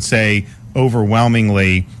 but I would say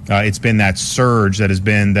overwhelmingly, it's been that surge that has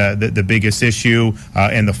been the biggest issue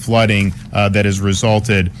and the flooding that has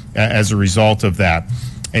resulted as a result of that.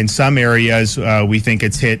 In some areas, we think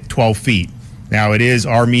it's hit 12 feet. Now, it is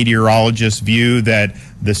our meteorologists' view that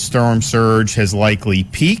the storm surge has likely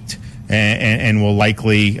peaked and will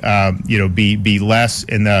likely be less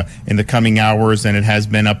in the coming hours than it has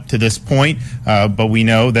been up to this point. But we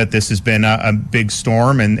know that this has been a big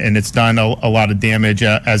storm and it's done a lot of damage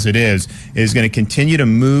as it is. It is going to continue to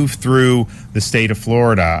move through the state of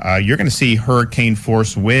Florida. You're going to see hurricane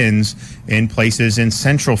force winds in places in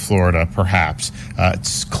central Florida, perhaps.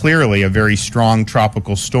 It's clearly a very strong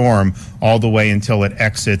tropical storm all the way until it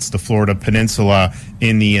exits the Florida Peninsula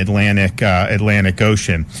in the Atlantic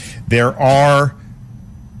Ocean. There are,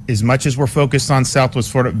 as much as we're focused on Southwest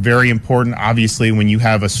Florida, very important, obviously, when you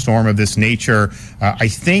have a storm of this nature. I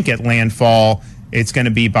think at landfall, it's going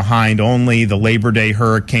to be behind only the Labor Day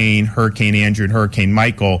hurricane, Hurricane Andrew, and Hurricane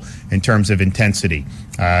Michael in terms of intensity.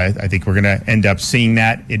 I think we're going to end up seeing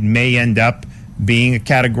that. It may end up being a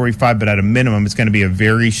Category 5, but at a minimum, it's going to be a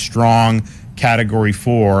very strong Category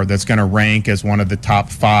 4 that's going to rank as one of the top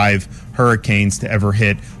 5 hurricanes to ever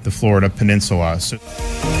hit the Florida Peninsula.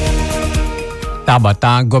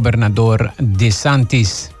 Tabata Gobernador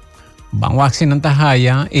DeSantis. Bangwaksi ng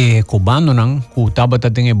tahaya, kubano ng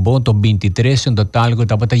kutabata tinge boto 23 en total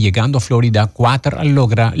kutabata llegando a Florida 4 al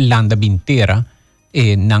logra landa bintera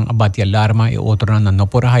nang abati alarma otro na no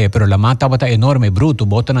por haya, pero la mata bata enorme bruto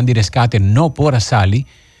bota ng di rescate no por asali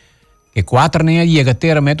que 4 na llega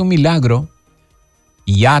tera met un milagro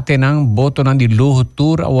yate ng boto ng di luho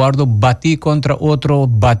tour awardo bati contra otro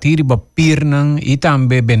batiri bapir ng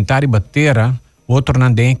itambe bentari batera outro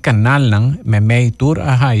não tem canal não memei tour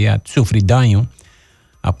ahaya sofre daño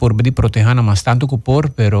a por de proteger mas tanto que por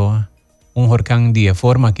pero huracán de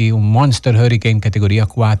forma aqui monster hurricane categoria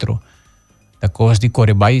 4 da costa de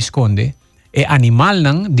Corebay esconde animal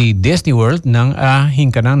não de Disney World não a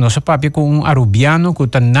hinka não nossa papia com arubiano que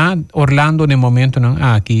tá na Orlando no momento não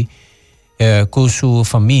aqui com sua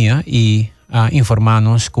família e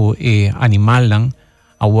informar-nos que animal não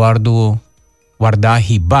aguardo guardar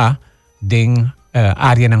hiba den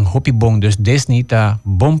área ng hopibong. Dus desni ta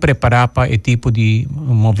bom prepara pa e tipo di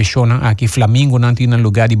movisyon aqui. Flamingo nanti ng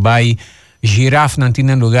lugar di bay, giraffe nanti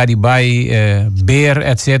ng lugar di bay, bear,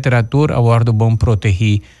 etc. Tur awardo bom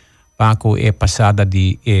protegi Paco e passada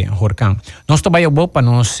di Horcan. Nós trabalhamos para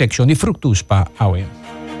a seção de frutos para awe.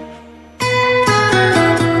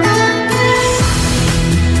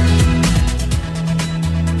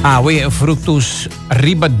 Awe frutos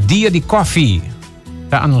riba dia de coffee.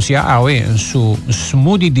 Ta anuncia awe su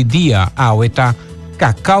smoothie di dia awe ta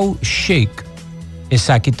cacau shake.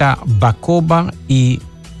 Essa aqui tá bacoba e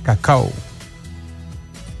cacau.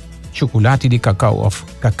 Chocolate de cacau of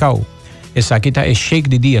cacau. Essa aqui tá shake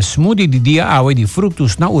de dia, smoothie de dia, awe de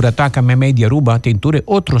frutos na urataca meme de Aruba, tem ture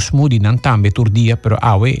outro smoothie nan tambe tur dia, pero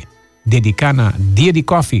awe dedicana dia de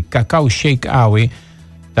coffee, cacau shake awe,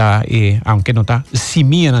 tá aunque não tá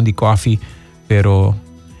simia nan de coffee, pero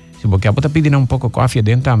se você quer pedir um pouco de coffee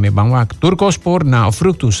dentro, me vamos a Turcos por na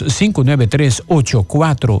frutos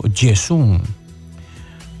 59384 Jesum.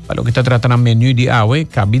 Para o que está tratando o menu de awe,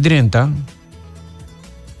 cabe 30.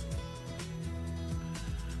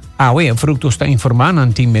 Awe frutos está informando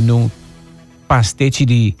anti menu pastete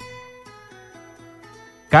de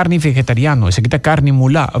carne vegetariano. Esse aqui tá carne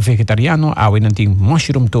mula vegetariano. Awe nanti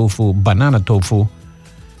mushroom tofu, banana tofu,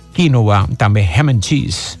 quinoa, também ham and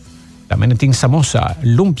cheese. Também nanti samosa,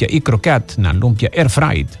 lumpia e croquete na lumpia air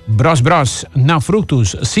fried. Bros na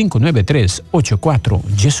frutos 59384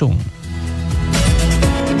 Jesum.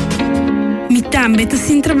 Mi tambe te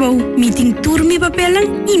sin trabalho, mi ting turmi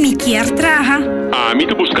papelan e mi quer traha. Mi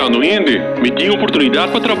tô buscando gente, mi tem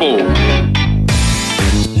oportunidade para trabalho.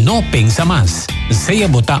 Não pensa mais. Seja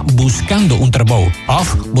bota buscando trabalho ou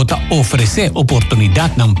bota oferecer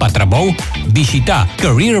oportunidade para trabalho, visita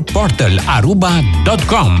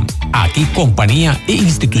careerportalaruba.com. Aqui companhia e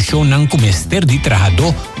instituição não começar de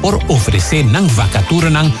trabalhador por oferecer não vacatura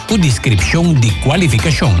não o descrição de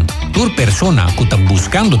qualificação. Por persona que está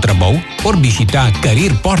buscando trabalho, por visitar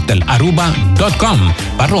careerportalaruba.com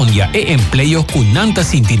para onde é emprego que não está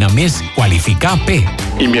sentindo mais qualificar P.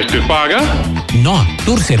 E mestre paga? Não,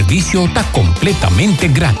 tu serviço está completamente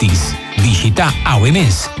grátis. Visita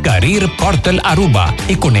AWMS Career Portal Aruba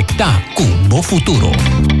e conecta com o bom futuro.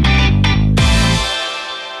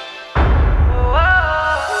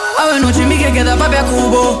 Noche mi que queda papi a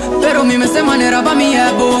cubo, pero mi mes de manera pa mi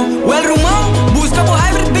ebo. O el rumón, busca por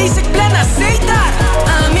hybrid basic plan aceitar.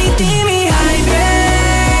 A mi team y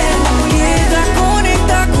hybrid, queda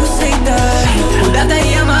conecta con aceitar. Data y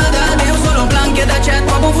llamada, de un solo plan, queda chat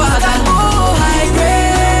pa bufada. Oh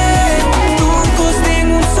hybrid, turcos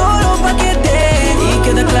tengo un solo paquete. Y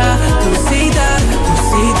queda claro, aceitar.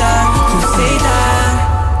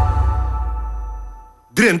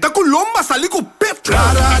 Drenta Colomba sali con pep.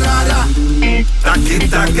 La la la la,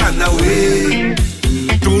 taquita gana we.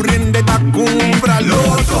 Tu rende ta compra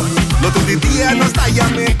loto. Loto di dia non stai a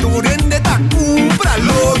me. Tu rende ta compra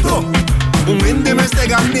loto. Un ende me ste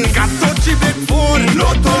ganni. Cattoci per fuori.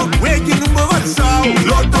 Loto, weki numero valsau.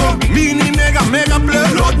 Loto, mini mega play.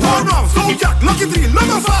 Loto, no, Souljack, Lucky 3,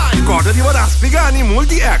 Loto 5. Ricorda di vorrà spiegare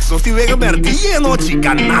molti ex. Non sti vega per die no ci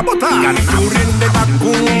cannabota. Tu rende ta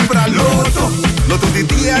compra loto. Loto di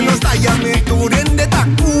dia non stai a me, tu rende ta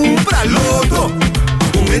compra loto.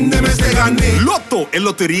 Un ende me ste ganni. Lotto e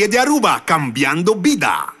lotterie di Aruba, cambiando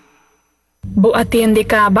vida. Bo attende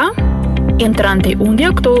Caba? Entrante 1 di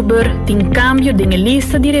ottobre, tin cambio di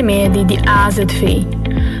lista di rimedi di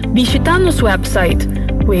AZV. Visita nostro website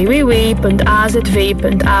www.azv.aw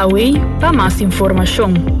para mais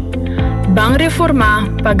informação. Bang reforma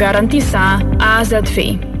para garantizar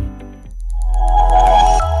AZV.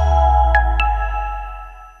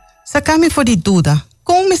 Sacami for di duda,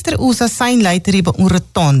 como mister usa sign light riba un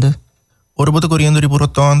rotonda? Ora bota correndo riba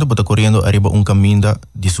rotonda, bota correndo arriba un caminho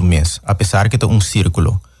de su mes, apesar que é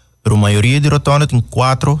círculo. Pero a maioria de rotonda tem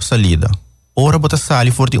 4 salidas. Ora bota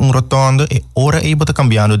sali for de rotonda e ora ei bota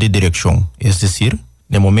cambiando de direção. Es decir,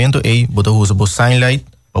 no momento ei bota usa bo sign light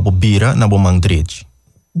para bo bira na bo mão direita.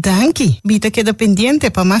 Danke, bita queda pendiente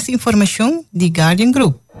para mais informação de Guardian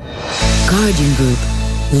Group. Guardian Group.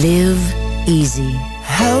 Live easy.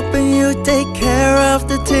 Helping you take care of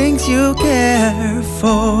the things you care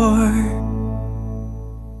for.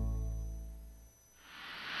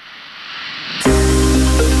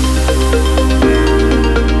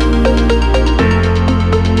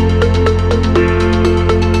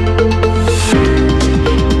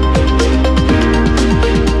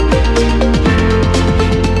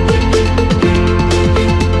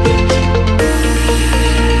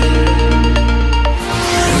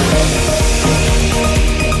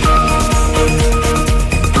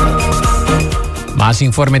 Mas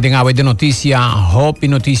informe de awe de notícia, Hopi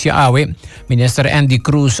Notícia Awe, Minister Andy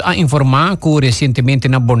Cruz a informar que recentemente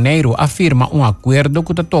na Bonaire afirma acordo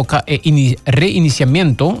que toca o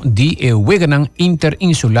reiniciamento de weganang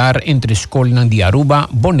interinsular entre escolas de Aruba,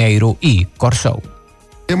 Bonaire e Corsou.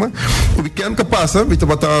 O weekend que passa, we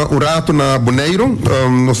estava um rato na Bonaire,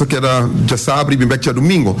 nossa que era já sábado e bem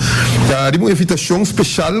domingo. Temos uma invitação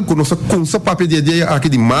especial com nossa consa papel de dia aqui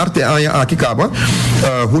de Marte, aqui acaba,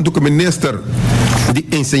 junto com o Ministro de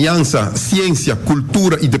Enseñanza, Ciência,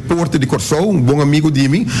 Cultura e Deporte de Corsou, um bom amigo de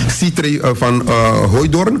mim, Citrey van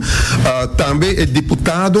Hooijdorp, também é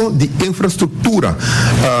deputado de Infraestrutura,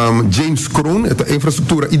 James Kroon,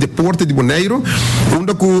 Infraestrutura e Deporte de Bonaire,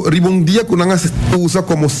 onde um dia que nós usa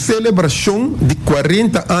como celebração de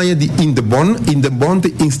 40 anos de Indebon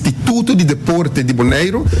é Instituto de Deporte de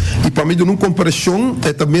Bonaire, e para mim, numa comparação,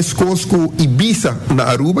 é também com Ibiza na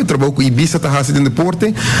Aruba, trabalho com Ibiza, está fazendo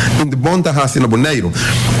deporte, Indebon está fazendo na Bonaire.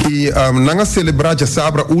 E nós celebramos já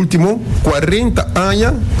sabra último 40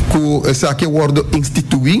 anos que esse aqui wordo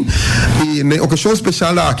instituí, e na ocasião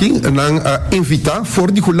especial aqui nós invitamos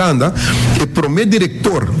fora de Holanda o primeiro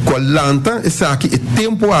diretor com Atlanta, esse aqui é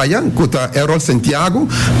tempo aí que está Errol Santiago,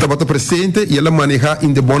 estava presente e ela maneja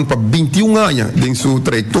Indebon para 21 anos em sua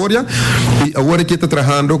trajetória, e agora que está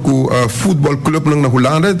trabalhando com o futebol club na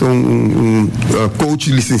Holanda,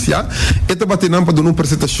 coach licenciado, e está batendo para dar uma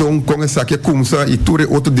apresentação com esse aqui como e Ture,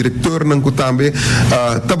 outro diretor, que também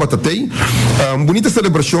tabatatei. Bonita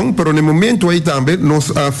celebração, mas no momento aí também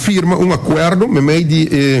nós firma acordo no meio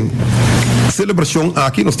de celebração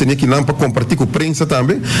aqui, nós temos que ir para compartilhar com a prensa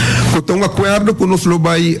também, que um acordo que nós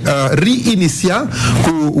vai reiniciar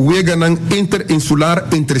com o weganang interinsular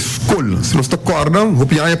entre escolas. Se nós te acordam, o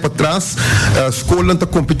pianha para trás, a escola está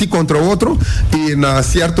competir contra outro, e na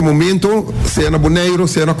certo momento, se é na Bonaire,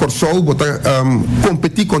 se é na Corsou, está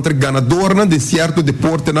competir contra ganador de certo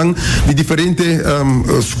deporte de diferente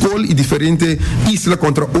escola e diferente isla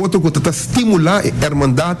contra outro, que está estimular a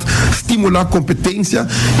irmandade, estimular a competência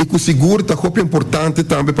e que seguro está muito importante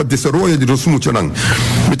também para o desenvolvimento de nós muitos.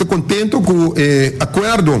 Estou contente com o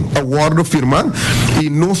acordo firmado e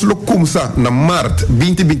nós lo começamos na março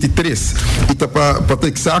 2023 e para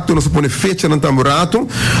exato nós põe fecha no tamborato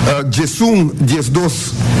 10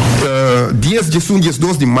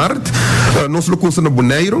 de março nós lo começamos na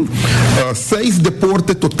Bonaire 6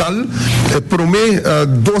 deportes total promete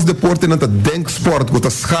 2 deportes na denksport que está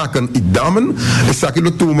schaken e damen esse aqui lo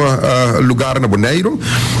toma lugar na Bonaire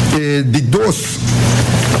de 2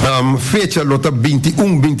 fecha lota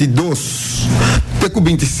 21, 22 até com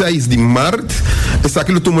 26 de março esse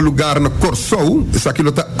aqui toma lugar na Corsou, esse aqui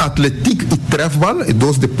está atletic e trefbal, e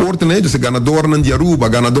 2 deportes, né? Esse ganador de Aruba,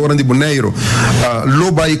 ganador de Bonaire,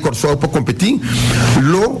 lo vai Corsou para competir,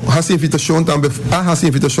 lo faz invitação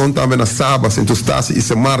também na Sabas, em Tostácia e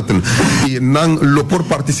São Martin, e não lo por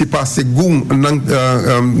participar segundo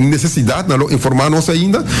necessidade, não lo informar nós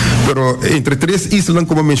ainda, mas entre 3 islas,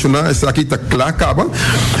 como mencionar, esse aqui está claro, acaba,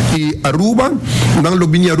 e Aruba, não lo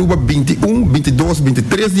vinha Aruba 21, 22,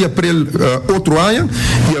 23 de abril, outro ano,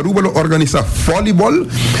 e Aruba organiza voleibol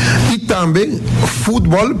e também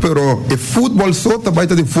futebol, pero o futebol só também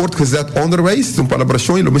tem voortgezet onderwijs, uma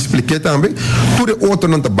colaboração, e eu me expliquei também, tudo outro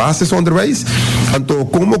na basis onderwijs, então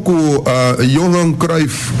como que Johan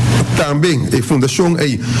Cruyff também, a fundação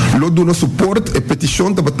aí, lo dá suporte e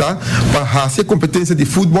petição para fazer competência de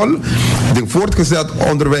futebol, de voortgezet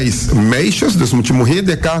onderwijs meisjes, dus moet je mulher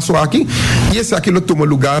de caso aqui, e esse aqui lo toma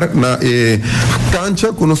lugar na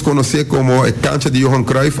cancha que nós conhecemos como a cancha de Johan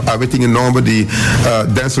Cruyff, a tem o nome de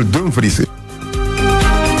Denzel Dumfries.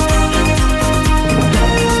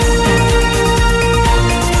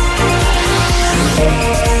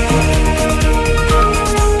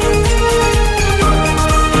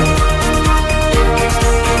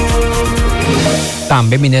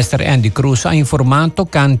 Também o ministro Andy Cruz ha informado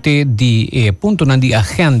tocante de ponto na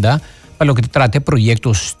agenda para o que trata do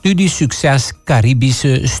projeto Studie Succes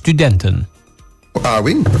Caribische Studenten.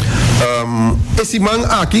 Esse man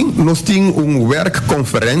aqui nós temos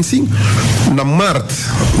werkconferentie na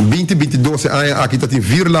março 2022 aqui está em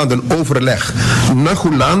Vierland overleg na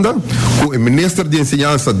Holanda com o ministro de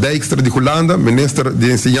Enseñanza Dijkstra de Holanda, ministro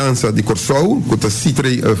de Enseñanza de Corsou, com o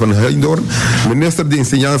Citrey van Hooijdorp, ministro de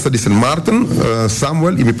Enseñanza de Sint Maarten,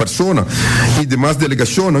 Samuel e minha persona e demais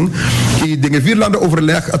delegações e de Vierland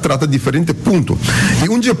overleg trata diferentes pontos e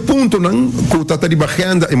um ponto que está na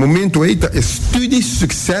agenda no momento é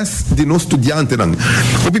studiesucces de nos estudiantes dan.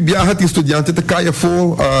 Op die viaje die estudianten te kaya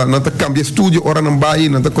voor, na te cambia studio ora nan baie,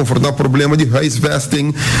 na te confrontar problema de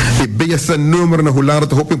huisvesting, e BSN nummer na hulana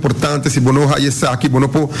te hop importante se bono ha saki, bono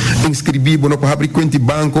po inscrever, bono po abrir conta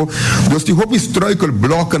banco. Dus die hop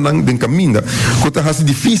struikelblokken dan den caminho. Kota has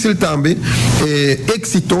difícil também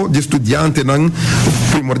éxito de estudiante nan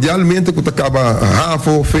primordialmente kota acaba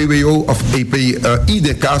HAVO, VWO of EPI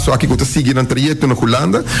de caso aqui kota sigue nan trajecto na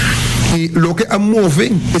Holanda. E lo que a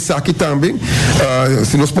move é aqui também,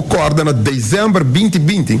 se nós concorda na dezembro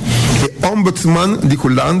 2020, o ombudsman de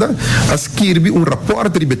Holanda escreve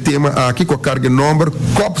rapport de tema aqui com a carga número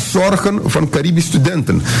kopzorgen van Caribe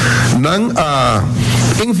studenten. Nan a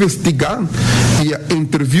investigar e a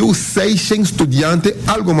interview 600 estudiantes,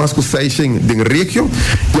 algo mais que 600 da região,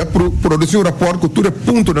 e a produzir rapport com todo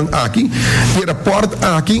ponto dan aqui, e rapport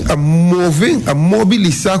aqui a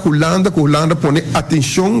mobilizar Holanda, que Holanda põe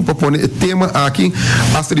atenção para pôr o tema aqui,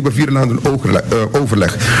 as riba Vierland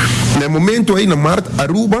overleg. No momento aí na março,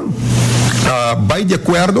 Aruba vai de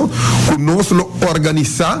acordo conosco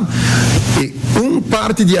organizar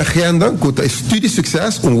parte de agenda que é Studio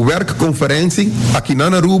Success, werkconferentie aqui na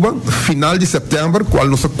Aruba, final de setembro, qual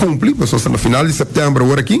nós cumpre, nós estamos no final de setembro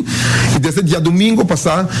agora aqui, e desde dia domingo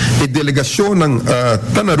passar a delegação na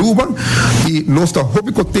Aruba, e nós estamos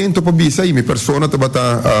muito contentes para isso, e minha pessoa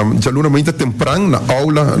está já muito temprano na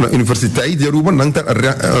aula na Universidade de Aruba, não está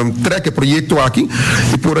treque projeto aqui,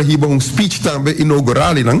 e por aí speech também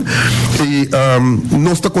inaugural, e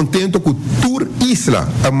nós estamos contentes com o Tour Isla,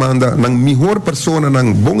 Amanda, a melhor pessoa,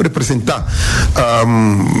 não bom representar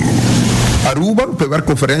Aruba para ver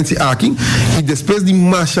conferência aqui, e depois de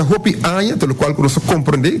marcha hopi aia, pelo qual nós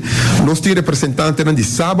compreender, nós temos representantes de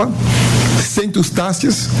Saba, Saint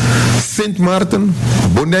Eustácias, Saint Martin,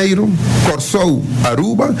 Bonaire, Corsou,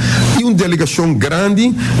 Aruba, e uma delegação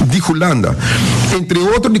grande de Holanda. Entre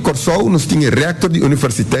outros de Corsou, nós temos o rector da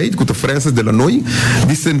universidade, que é Francis Delanoy.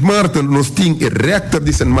 De Saint Martin, nós temos o rector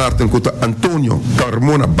de Saint Martin, que é Antonio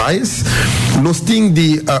Carmona Baez. Nós temos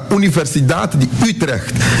a Universidade de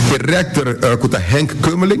Utrecht, o rector que é Henk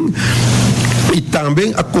Kummeling. E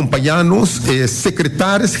também acompanhamos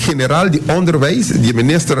secretário-geral de Onderwijs, de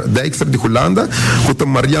minister Dijkstra de Holanda, que é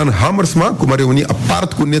Marianne Hammersma, que reúne a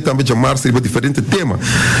parte com ele também chamar sobre diferentes temas.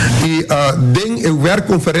 E den a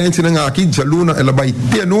werkconferência aqui, de aluna, ela vai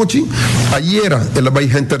ter noite, ayer ela vai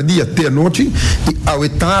entrar dia ter noite, e ao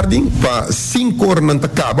tarde, para 5 horas não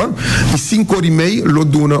acaba, e 5 horas e meia, lo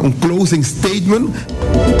dona closing statement.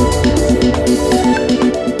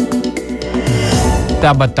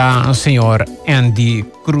 Tabata o senhor Andy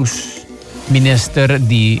Cruz, ministro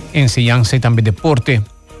de Enseñanza e também Deporte.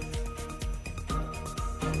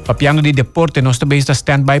 Papiano de Deporte, nós também está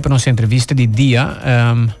stand-by para nossa entrevista de dia.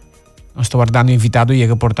 Nós estamos guardando invitado e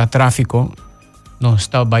portar tráfico. Nós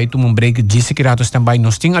estamos aí tomando um break, disse que rato stand-by.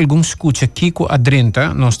 Nós temos alguns escuta aqui com a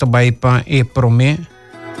Drenta, nós estamos aí para Promé.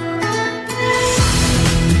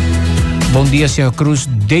 Bom dia, senhor Cruz.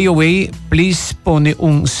 DOA, please pone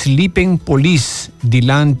sleeping police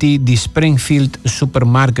dilante de Springfield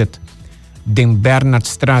Supermarket, den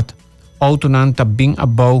Bernardstraat. Auto nanta bing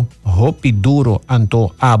abau hopi duro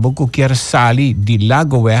anto abo kukier sali di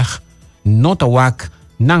Lagoweg, notawak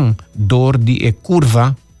nang door di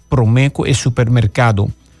curva Promeco e supermercado.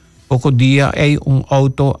 Poco dia hay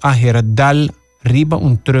auto a Heradal riba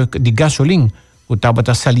truck de gasolina que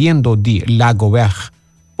estaba saliendo di Lagoweg.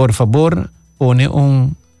 Por favor, pone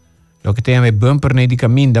lo que te llama bumper de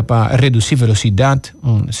camino para reducir velocidad,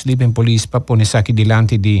 sleeping police para poner aquí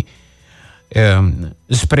delante de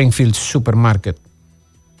Springfield Supermarket.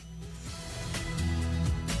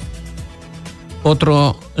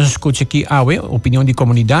 Otro escucha aquí, opinión de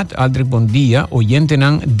comunidad. Aldrich, buen día. Oyente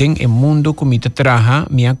nan den el mundo comita traja,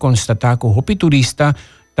 me ha constatado que hopi turista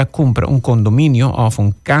ta compra un condominio of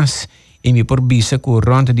un casa e mi porbisa que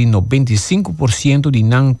rond di 95% di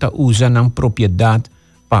nanta usa nan propriedad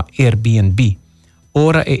pa Airbnb.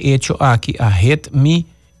 Ora è hecho aqui a het mi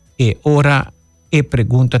e ora e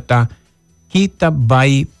pregunta ta kita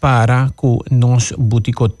vai para ku nos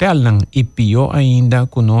boutique hotel nan e pior ainda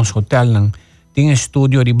ku nos hotel nan. Tem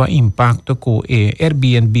estudio riba impacto ku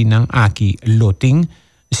Airbnb nan aqui loting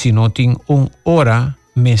sino ting ora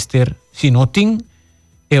mester sino ting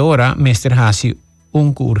e ora mester hasi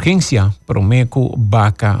urgência Promeco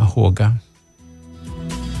Baca Roga.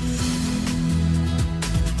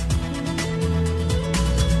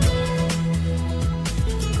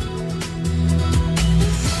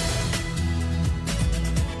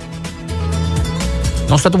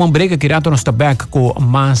 Nós estamos um break aqui, nós estamos back com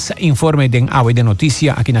mais informe de Aue de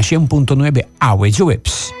notícia aqui na 100.9 Aue de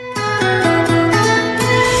Webs.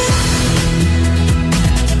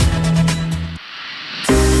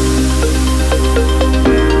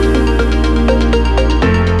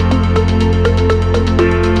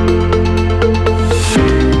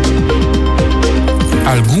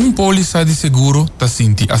 póliza de seguro ta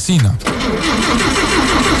sinti asina.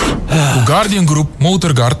 O Guardian Group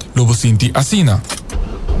Motorguard lobo sinti asina.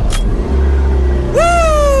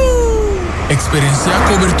 Experiencia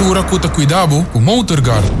cobertura cuta cuidado con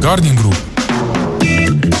Motorguard Guardian Group.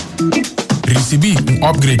 Recibi un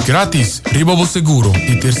upgrade gratis riba bo seguro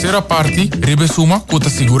y tercera parte riba suma cuta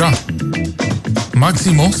segura.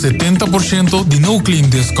 Máximo 70% de no claim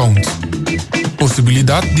discount.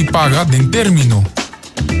 Possibilidad de paga de término.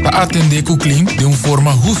 Para atender cu claim de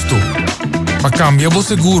forma justo. Para cambiar bo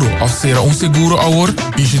seguro ou será seguro ahora,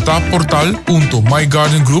 visita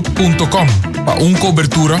portal.myguardiangroup.com para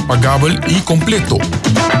cobertura pagável e completo.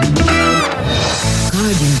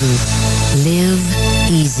 Guardian Group. Live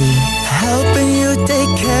easy. Helping you take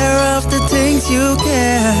care of the things you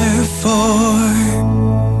care for.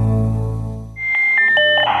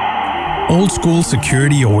 Old school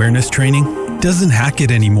security awareness training doesn't hack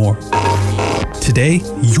it anymore. Today,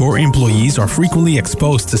 your employees are frequently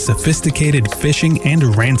exposed to sophisticated phishing and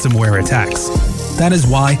ransomware attacks. That is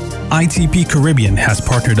why ITP Caribbean has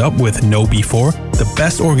partnered up with KnowBe4, the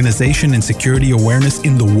best organization in security awareness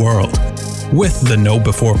in the world. With the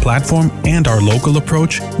KnowBe4 platform and our local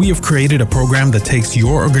approach, we have created a program that takes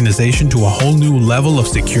your organization to a whole new level of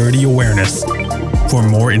security awareness. For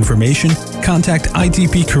more information, contact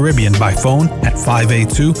ITP Caribbean by phone at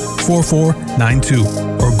 582-4492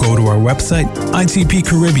 or go to our website,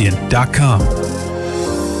 itpcaribbean.com.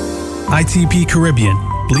 ITP Caribbean.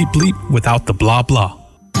 Bleep bleep without the blah blah.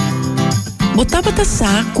 Botaba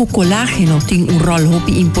sa ku colágeno ting un rol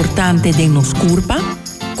hopi importante de nos curpa.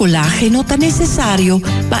 Colágeno ta necessario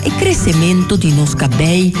para il crescimento di nos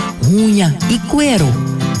cabello, unha e cuero.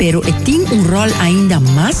 Pero tem un rol ainda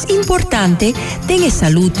más importante en la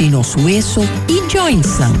salud de nos huesos y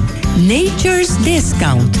joints. Nature's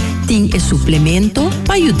Discount tem el suplemento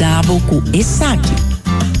para ayudar con el saque.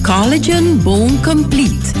 Collagen Bone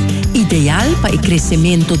Complete, ideal para el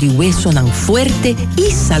crecimiento de hueso fuerte y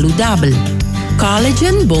saludable.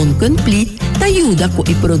 Collagen Bone Complete te ayuda con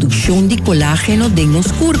la producción de colágeno de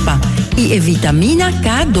nos curpa y vitamina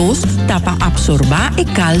K2 para absorber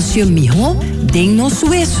el calcio mejor de nos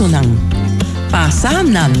huesos. Pasa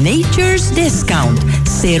na Nature's Discount,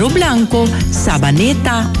 Cerro Blanco,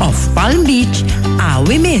 Sabaneta of Palm Beach,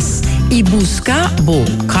 AWMS y busca bo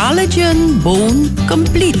Collagen Bone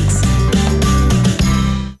Complete.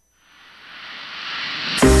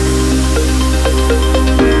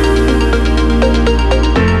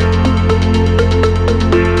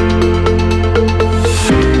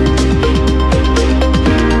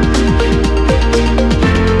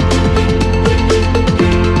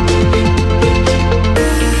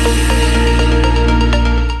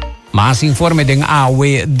 Más informe de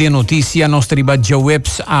AWE de noticia nos triba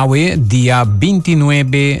Jawebs AWE día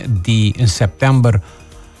 29 de septiembre,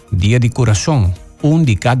 día de corazón. Un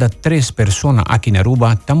de cada 3 personas aquí en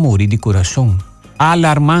Aruba está muere de corazón.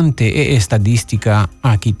 Alarmante es estadística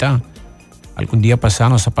aquí está. Algún día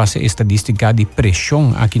pasado se pasa estadística de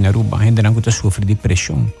presión aquí en Aruba. Gente no sufre de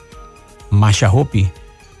presión. Masha Hopi.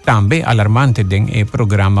 También alarmante en el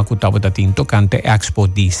programa que estaba tocante Expo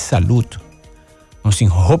de Salud. Nos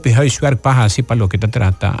sin hopi huiswerk paha si pa lo que te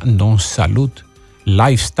trata don salud,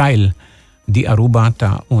 lifestyle de Aruba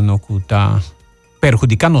ta uno que está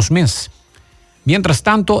perjudicando mes. Mientras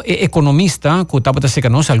tanto, el economista que estaba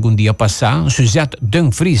secando algún día pasado, Suzette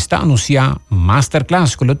Dunfries, está anunciando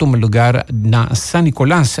masterclass que lo toma lugar na San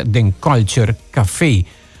Nicolás den Culture Café.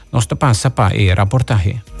 Nos te pasa para el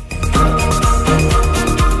reportaje.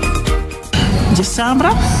 De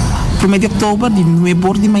sábado, 1 de oktober, de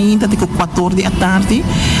 9 de manhã até 4 da tarde,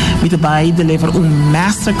 me vai deliver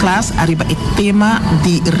masterclass arriba o tema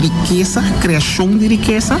de riqueza, criação de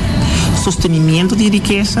riqueza, sostenimento de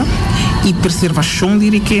riqueza e preservação de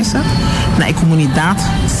riqueza na comunidade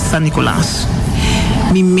San Nicolás.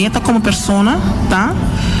 Minha meta como pessoa tá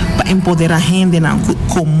para empoderar a gente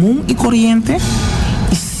comum e corrente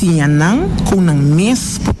e se não com um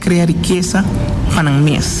mês para criar riqueza para um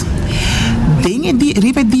mês.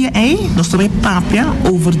 Riba dia aí, nós também papia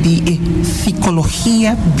over de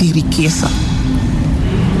psicologia de riqueza.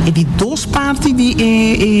 E de 2 partes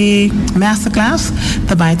de masterclass,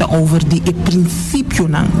 também está over de princípio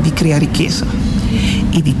de criar riqueza.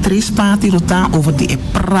 E de 3 partes, está over de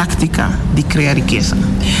prática de criar riqueza.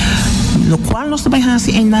 No qual nós também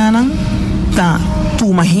fazemos em Nanang, tá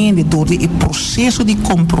toma gente door o processo de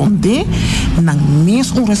compreender na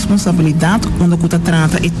mesma responsabilidade quando você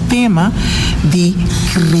trata o tema de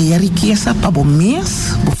criar riqueza para o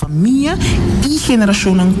mês, para a família e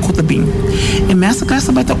geração que você tem. E nessa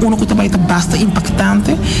classe vai ter que vai bastante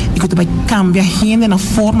impactante e que vai cambiar gente na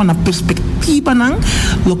forma, na perspectiva iniciativa nang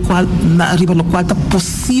lo qual tá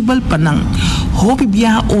possível para nang hope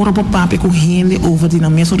via ora para papi com gente over de na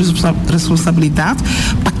mesma responsabilidade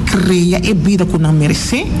para criar a vida que não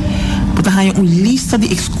merece. Porque há uma lista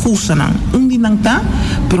de excusas nang não tá,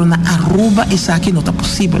 pero na Aruba essa aqui não está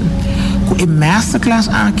possível. Com a masterclass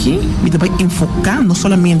aqui, me vai enfocar não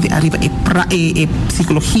somente arriba a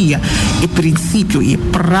psicologia, o princípio e a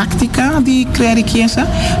prática de criar riqueza,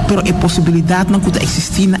 pero a possibilidade não que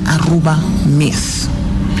existir na Aruba mesmo.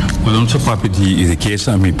 Quando si parla di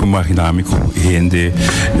riqueza, mi può immaginare che gente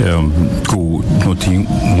che non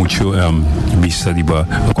ha molto vista di la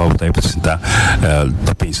quale potete presentare,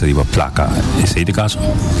 pensa di placa. È il caso?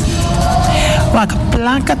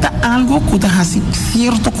 Placa è algo che ha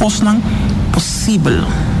certo costo possibile.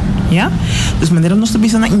 Ja? Dus maneira nós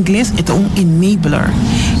estamos em inglês é enabler.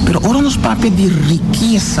 Pero ora nós parla de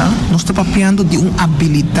riqueza, nós estamos falando de uma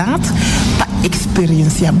habilidade para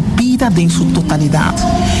experienciar a vida em sua totalidade.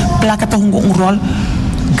 Placa tem rol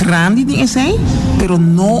grande em esse, pero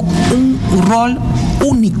não rol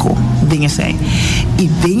único em esse. E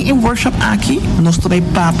em workshop aqui, nós estamos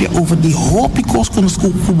falando over de tópicos que nós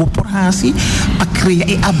cubo por hasi para criar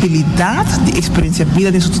a habilidade de experienciar a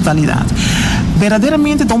vida em sua totalidade.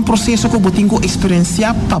 Verdadeiramente é processo que eu tenho que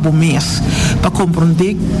experienciar para o mês, para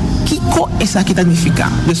compreender o que essa aqui significa.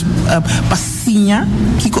 Então, para sinha,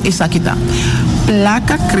 o que essa aqui está.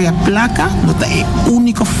 Placa, criar placa, não é o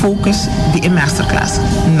único foco de masterclass.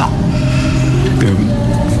 Não.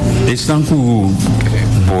 Estão com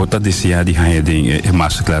bota desejar de ganhar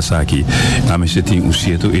masterclass aqui. Mas você tem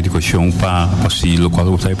certo educação para se local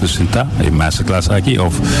você apresentar a masterclass aqui ou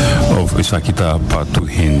isso aqui está para tu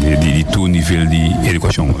gente de tu nível de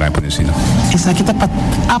educação vai por ensinar. Isso aqui está para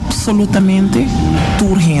absolutamente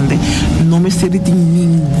tu gente. Não me serve de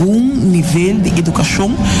nenhum nível de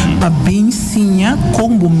educação para bem ensinar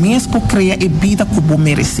como mesmo criar a vida como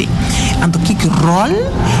merece. Então que rol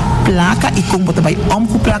placa e como você vai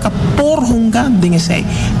com placa por hunga de esse.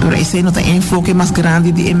 Pero esse não tem enfoque mais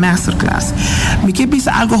grande de masterclass. Me que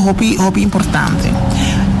pensa algo hobby importante.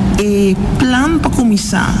 E plan para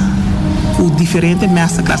começar com diferente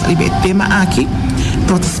masterclass. Ali o tema aqui,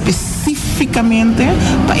 especificamente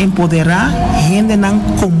para empoderar gente não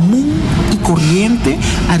comum e corrente.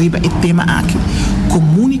 Arriba o tema aqui.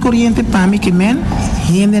 Comum e corrente para mim que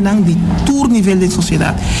gente não de todo nível da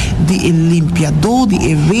sociedade, de limpiador,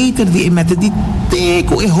 de waiter, de de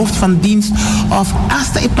teco, hoofd van dienst, of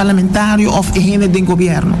hasta parlamentario, of gente del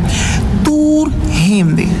gobierno. Tour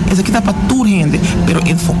gente, esa aqui está para tour gente, pero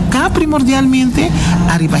enfocar primordialmente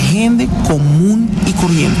arriba gente común y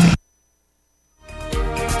corriente.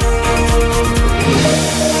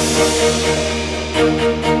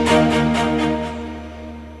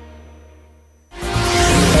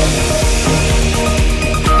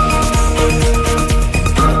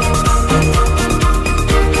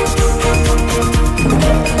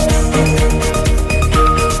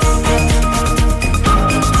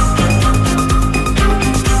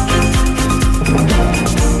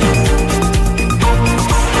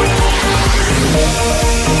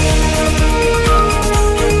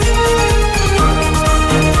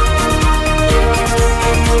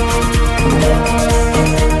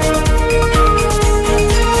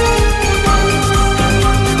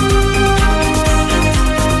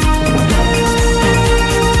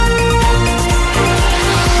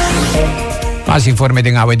 Más informe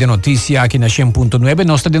de Agua de Noticia aquí en 100.9.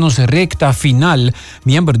 Nós temos recta final.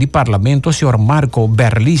 Membro do Parlamento, senhor Marco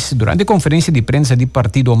Berlis, durante a conferência de prensa do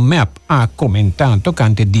partido MEP, ha comentado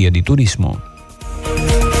tocante Dia de Turismo.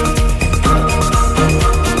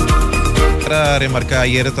 Para remarcar,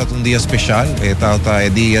 ayer está um dia especial, é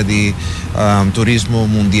dia de turismo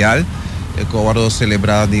mundial, que agora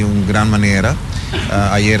celebrado de uma grande maneira.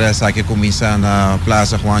 Ayer que começa na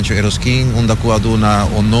Plaza Juancho Eroskin, onde coaduna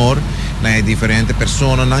honor na diferentes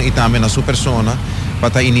pessoas e também na sua persona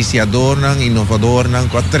para iniciador, inovador,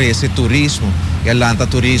 com 13 turismo e Atlanta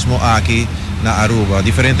turismo aqui na Aruba.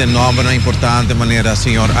 Diferentes nomes importantes, maneira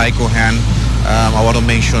senhor Aiko Han agora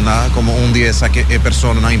mencionar como dessas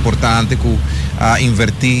pessoas importantes que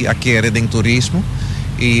invertir a querer em turismo.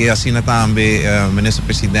 E assim também o ministro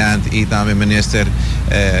presidente e também o ministro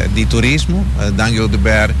de turismo, Daniel de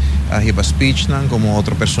Ber, a speech como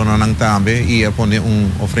outra pessoa também e a pôr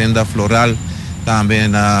uma ofrenda floral também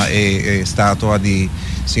na estátua de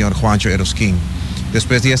senhor Juancho Eroskin.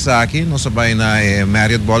 Depois disso aqui, nós vamos na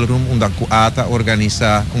Marriott Ballroom, onde a ATA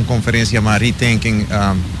organiza uma conferência chamada Rethinking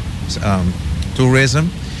Tourism,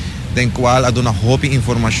 em qual há uma hobby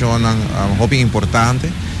informação, hobby importante.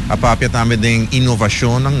 A papia também tem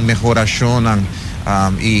inovação, melhoração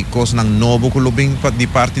e coisa ng novo kulubing de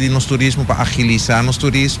parte de nosso turismo para agilizar nosso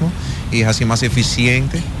turismo e assim mais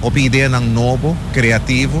eficiente. Uma ideia ng novo,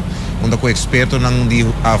 criativo, onde com experto ng di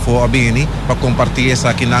afo abini para compartilhar essa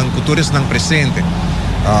aqui ng culturas ng presente.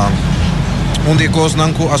 Onde coisa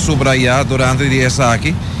ng ko asubraya durante essa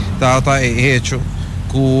aqui tá hecho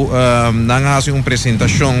que nang hace uma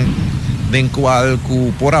apresentação den qual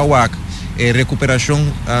que por awak recuperação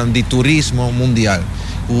de turismo mundial.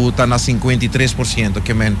 Está na 53%,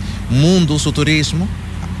 que men mundo su turismo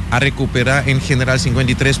a recuperar em geral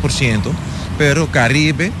 53%, pero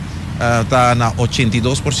Caribe está na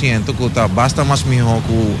 82%, que está bastante mais melhor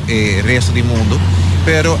que o resto do mundo,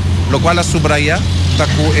 pero lo qual a subraya está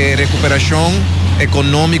com recuperação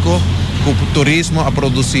econômica que o turismo a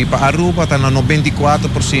produzir para Aruba está na 94%,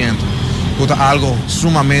 que está algo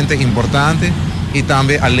sumamente importante e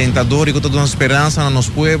também alentador e que está dando esperança no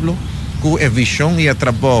nosso povo, com a visão e a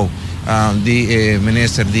trabalho do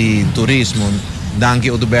Ministério de Turismo,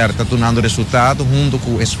 Danke Oduberta, está dando resultado, junto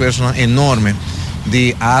com o esforço enorme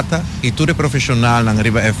de ATA e todo profissional na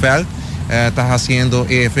Riba Eiffel, está fazendo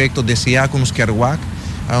o efeito deseado com os Kerouac,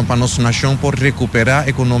 para nossa nação por recuperar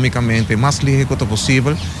economicamente mais líquido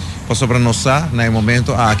possível, para sobre nós, no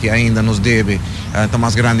momento que ainda nos deve estar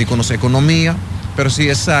mais grande com nossa economia, mas se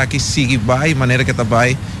essa aqui sigue vai, de maneira que está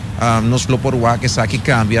vai, nos lo por que essa aqui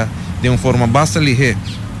cambia de uma forma bastante ligeira.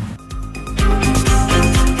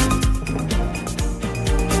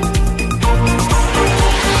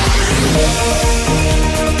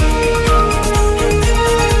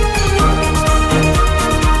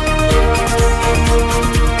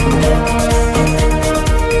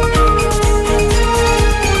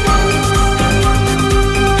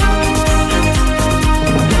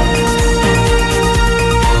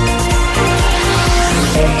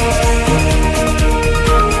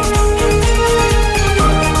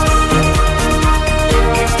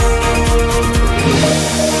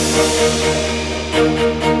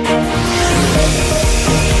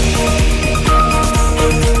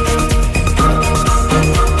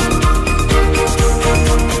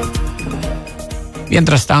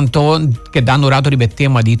 Mientras tanto, quedando un rato di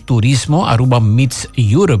tema di turismo, Aruba Meets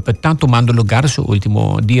Europe está tomando lugar su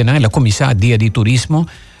último día, ¿no? La comisaria di turismo,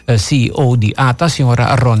 CEO di ATA,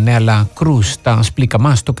 signora Ronella Cruz, explica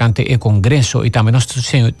más tocante el congreso y también nuestro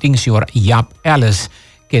señor Jaap Ellis,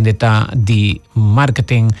 que está di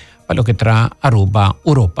marketing para lo que trae Aruba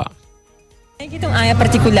Europa. Aqui tem uma área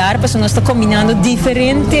particular, porque nós estamos combinando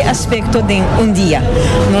diferentes aspectos de dia.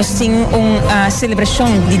 Nós temos uma celebração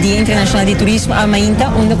do Dia Internacional de Turismo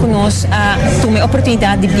amanhã, onde nós temos a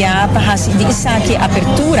oportunidade de viajar para de aqui a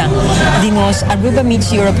abertura de nós Aruba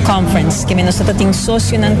Meets Europe Conference, que nós temos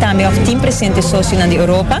sócio também, temos presente sócio na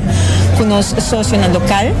Europa, com nós sócio na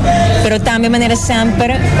local, mas também de maneira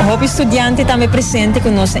sempre, o estudante também presente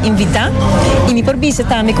com nós invita, e me por vista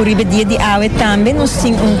também que o dia de aula também nós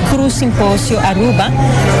temos cruise simpósio Aruba,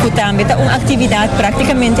 que também é uma atividade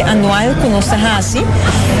praticamente anual que nós fazemos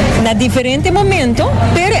na diferente momento,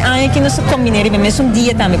 mas aí que nós combinamos um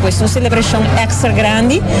dia também, pois uma celebração extra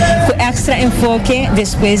grande, com extra enfoque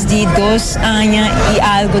depois de 2 anos e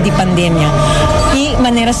algo de pandemia. E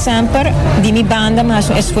maneira sempre de minha banda, mas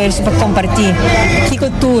um esforço para compartilhar que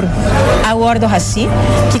cultura abordo assim,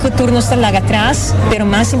 que cultura nós está lá atrás, mas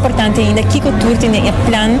mais importante ainda, que cultura tem o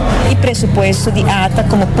plano e pressuposto de ATA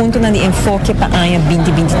como ponto de enfoque para o ano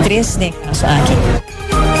 2023 de caso aqui.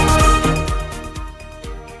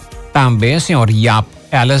 Também o senhor Jaap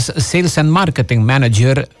Ellis, Sales and Marketing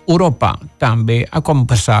Manager Europa, também a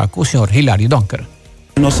conversar com o senhor Hilario Donker.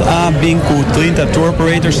 Nós bem com 30 tour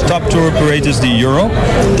operators, top tour operators de Europe,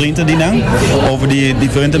 30 dinang, over de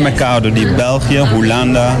diferentes mercados de België,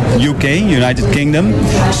 Holanda, UK, United Kingdom,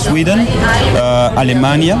 Sweden,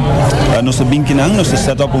 Alemania. Nós bem kinang, nós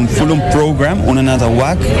set up full program, nata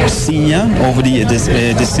wak, sinha over de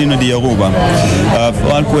destino de Aruba.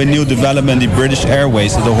 Vooral com new development de British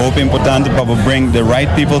Airways, dat hoop importante para bring the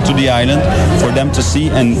right people to the island, for them to see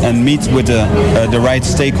and meet with the right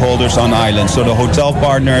stakeholders on island. So the hotel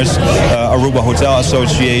partners, Aruba Hotel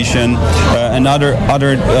Association, and other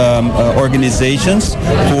organizations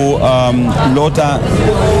who lota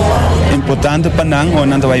importante panang o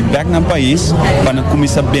nanda vai back ng país para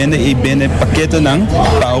kumisa bende i bende pakete ng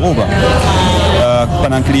pa Aruba.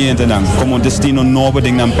 para o cliente como destino novo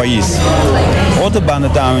de um país. Outra banda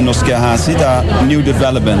também nós quer fazer new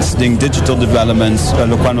developments, digital developments,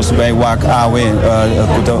 lo qual nós vai work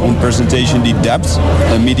com presentation de DEPS,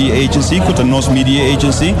 media agency, com nós media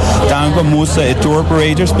agency, também para mostrar tour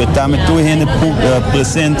operators, mas também tu gente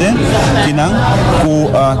presente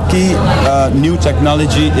que new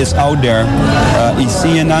technology is out there e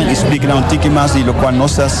sim não explica um tique mais de lo qual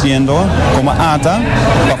nós está fazendo como ata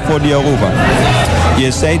para fora de Aruba. E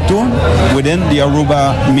esse tour within the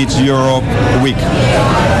Aruba Meets Europe week.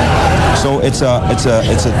 So it's a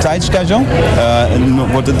tight schedule.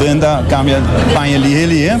 Wat de drinda kan je panje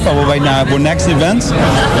hier, maar we naar voor next event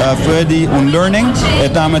voor die learning.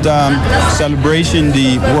 Het dan met celebration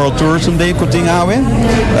die World Tourism Day korting houden.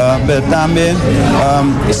 Maar daarmee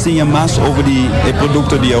zie je mas over die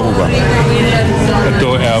producten die Aruba.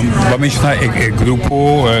 Então, vamos estar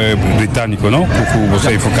grupo britânico, não? Porque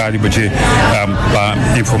você focar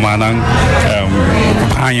para informar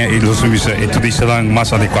companhia e os turistas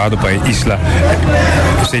mais adequado para a isla.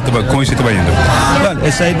 Como você está vendo? Well,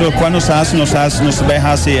 esse aí quando nós vamos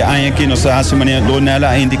fazer aqui nós fazemos maneira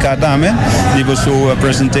donela indicar também. Depois a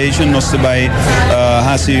presentation nós vai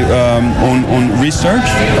fazer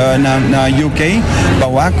research na UK. Para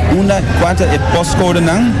uma quarta postcode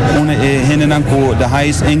não, uma hinnen com the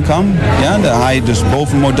highest income, ja, de high dus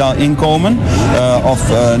bovenmodaal inkomen of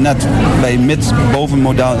net bij mid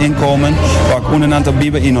bovenmodaal inkomen, waar een aantal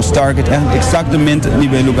bieden in ons target exactamente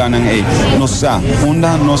nível lugar nang nos sa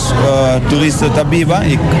onda nos toeristen tabiba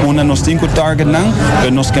onda nos 5 target nang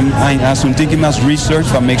nos kan as un tiki mas research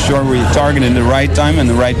to make sure we target in the right time and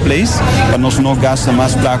the right place, para nos não gasta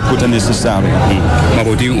mais placa que é necessário. Mas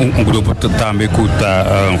eu tenho grupo também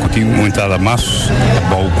que tem muita mais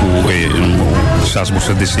pouco se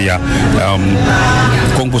você deseja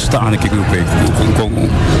como você está aqui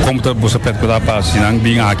como você pode para se não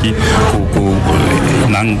vir aqui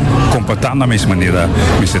não comportar da mesma maneira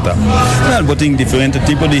visita. Well, tem diferente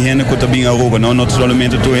tipo de gente que está bem a Aruba, não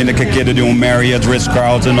somente tu gente que quer de Marriott,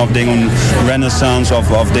 Ritz-Carlton of de Renaissance of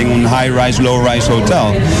de high-rise, low-rise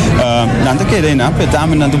hotel. Nanti quer na, mas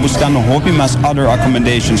também nanti buscando hobby mas other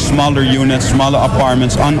accommodations, smaller units, smaller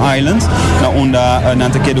apartments on islands, na onda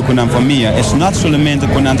nanti quer com a família. It's not solamente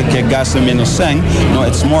com nanti quer gastar menos sang, no,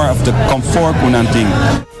 it's more of the comfort com nanti.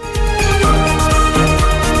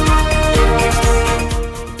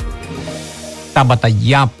 Tabata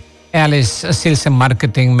Yap, Alice, Sales and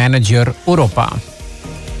Marketing Manager Europa.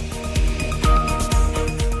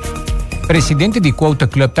 Presidente di Quota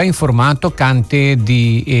Club ha informato cante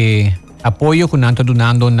di apoio che hanno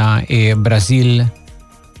donato na Brazilian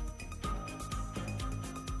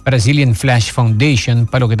Flash Foundation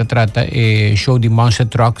para lo che tratta show di Monster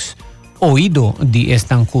Trucks oído di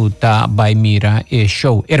estancuta by Mira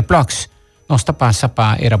show Airplugs. Nossa passa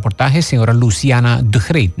para o reportaje, senhora Luciana de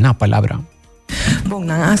Great, na palavra. Bom,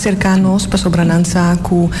 nang acercarnos pa sobrananza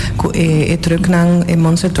ku truck nang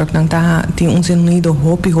monster truck nang ta tem sonido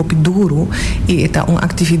hopi duro e eta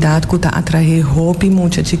atividade que ta atrae hopi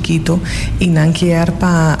mucha chiquito e nang quer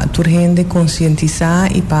pa turhende conscientizar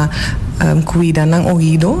e pa cuidar ng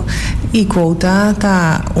ouvido e quota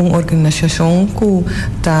ta organização que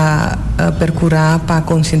ta percurar pa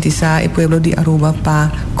conscientizar o pueblo de Aruba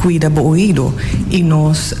pa cuidar do ouvido e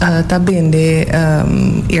nós ta vende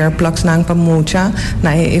earplugs nang pa mucha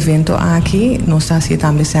na evento aqui nós fazemos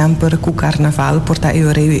também sempre com carnaval porque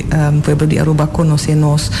o pueblo de Aruba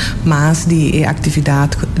conhece-nos mais de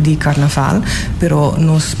atividade de carnaval pero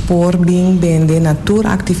nós por bem vender na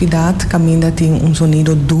toda atividade caminha tem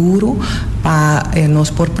sonido duro para nós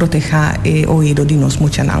por proteger o ouvido de nós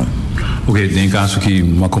muito não. Ok, tem caso que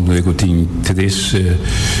uma companhia que tem 3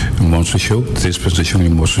 monster show, 3 apresentações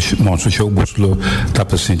de monster show, você está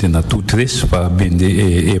presente na tu 3 para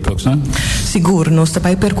vender airplugs, não? Seguro, nós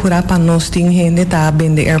também procurar para nós tem gente tá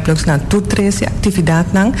vender airplugs na tu 3 atividade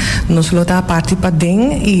não, nós lo tá participar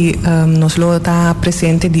den e nós lo tá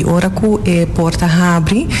presente de hora que porta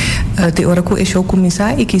abre, de hora que show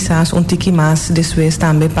começar e quizás tiki mais depois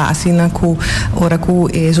também para assim na que hora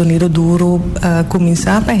que sonido duro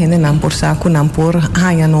começar para gente não por saco não por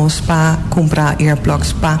nos para comprar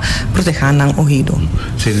earplugs para proteger o ouvido.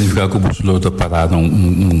 Significa que você está parado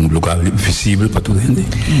lugar visível para toda gente?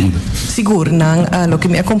 Seguro, não. O que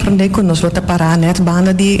me compreende que nós está parado net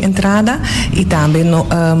banda de entrada e também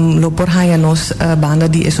lo por nos banda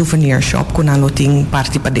de souvenir shop que não tem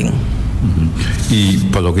participação. E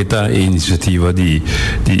pelo que está a iniciativa de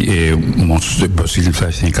Monstros Brazilian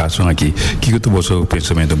Flash em caso aqui, que tu você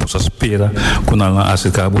pensamento você espera quando ela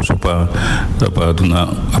acercar você para dar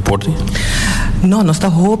aporte? No, nós está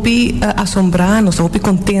hopi assombrar, nós está hopi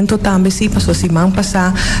contento também se passou semana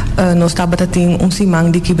passada, nós está batendo semana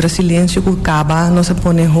de que brasileiro que acaba, nós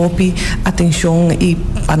põe hopi atenção e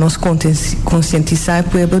para nós conscientizar o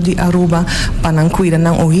povo de Aruba para não cuidar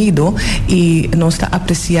não ouvido e nós está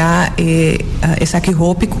apreciar essa que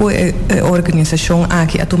hopi com a organização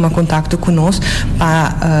aqui a tomar contato conosco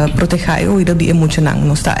para proteger o ouvido de emocional.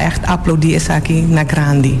 Nós está echt aplaudir essa aqui na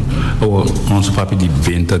grande. Ons papi di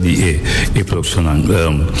venta di produção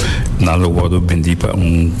na logo vendi para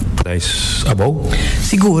prijs abou.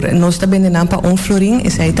 Seguro, nós está vendendo para florin,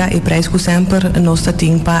 esse aí tá o preço que sempre nós está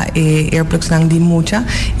tem para produção de mucha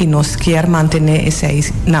e nós quer manter esse aí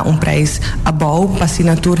na preço abou para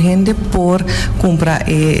assinatura gente por comprar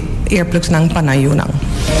produção para nayunang.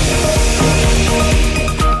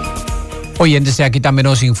 Oyentes, aqui também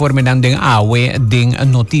nos informe dan den AWE den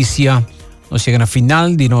notícia. Nós chegamos na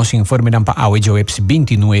final de nosso informe dan para AWE Joeps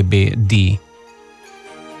 29 de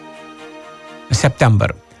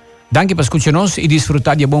setembro. Danke por escutar-nos e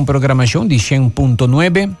desfrutar de boa programação de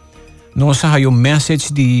 100.9. Nós temos um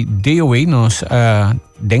message de DOA, nós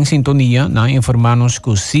den sintonia na informar-nos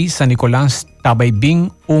que se San Nicolás também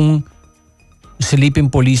bem sleeping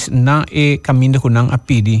police na caminho com a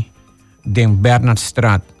pidi den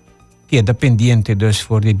Bernardstraat. Queda pendiente, dus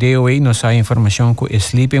voor de DOA nós temos informação que o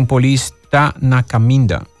sleeping police está na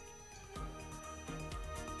caminho.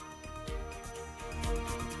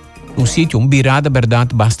 Um sítio, virada,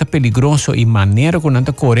 verdade, bastante perigoso e maneira que não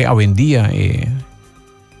corre hoje em dia.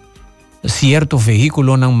 Certo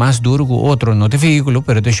veículo não mais duro que o outro, não tem veículo,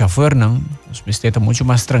 mas o chauffeur não. Está muito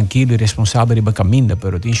mais tranquilo e responsável de caminho,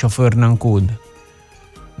 mas o chauffeur não cuida.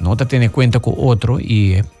 Não está tendo em conta com o outro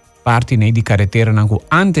e parte de carretera não que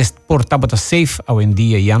antes portava safe hoje em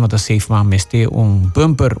dia, já não está safe, mas tem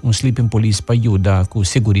bumper, sleeping police para ajudar com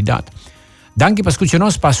segurança. Danke por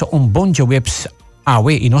escutar-nos, passo bom Joeps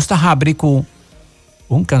AWE e nós está abrindo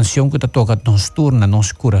com canção que toca nos torna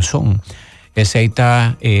nosso coração. Essa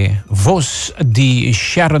é voz de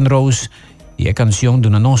Sharon Rose e a canção de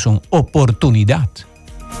uma nossa oportunidade.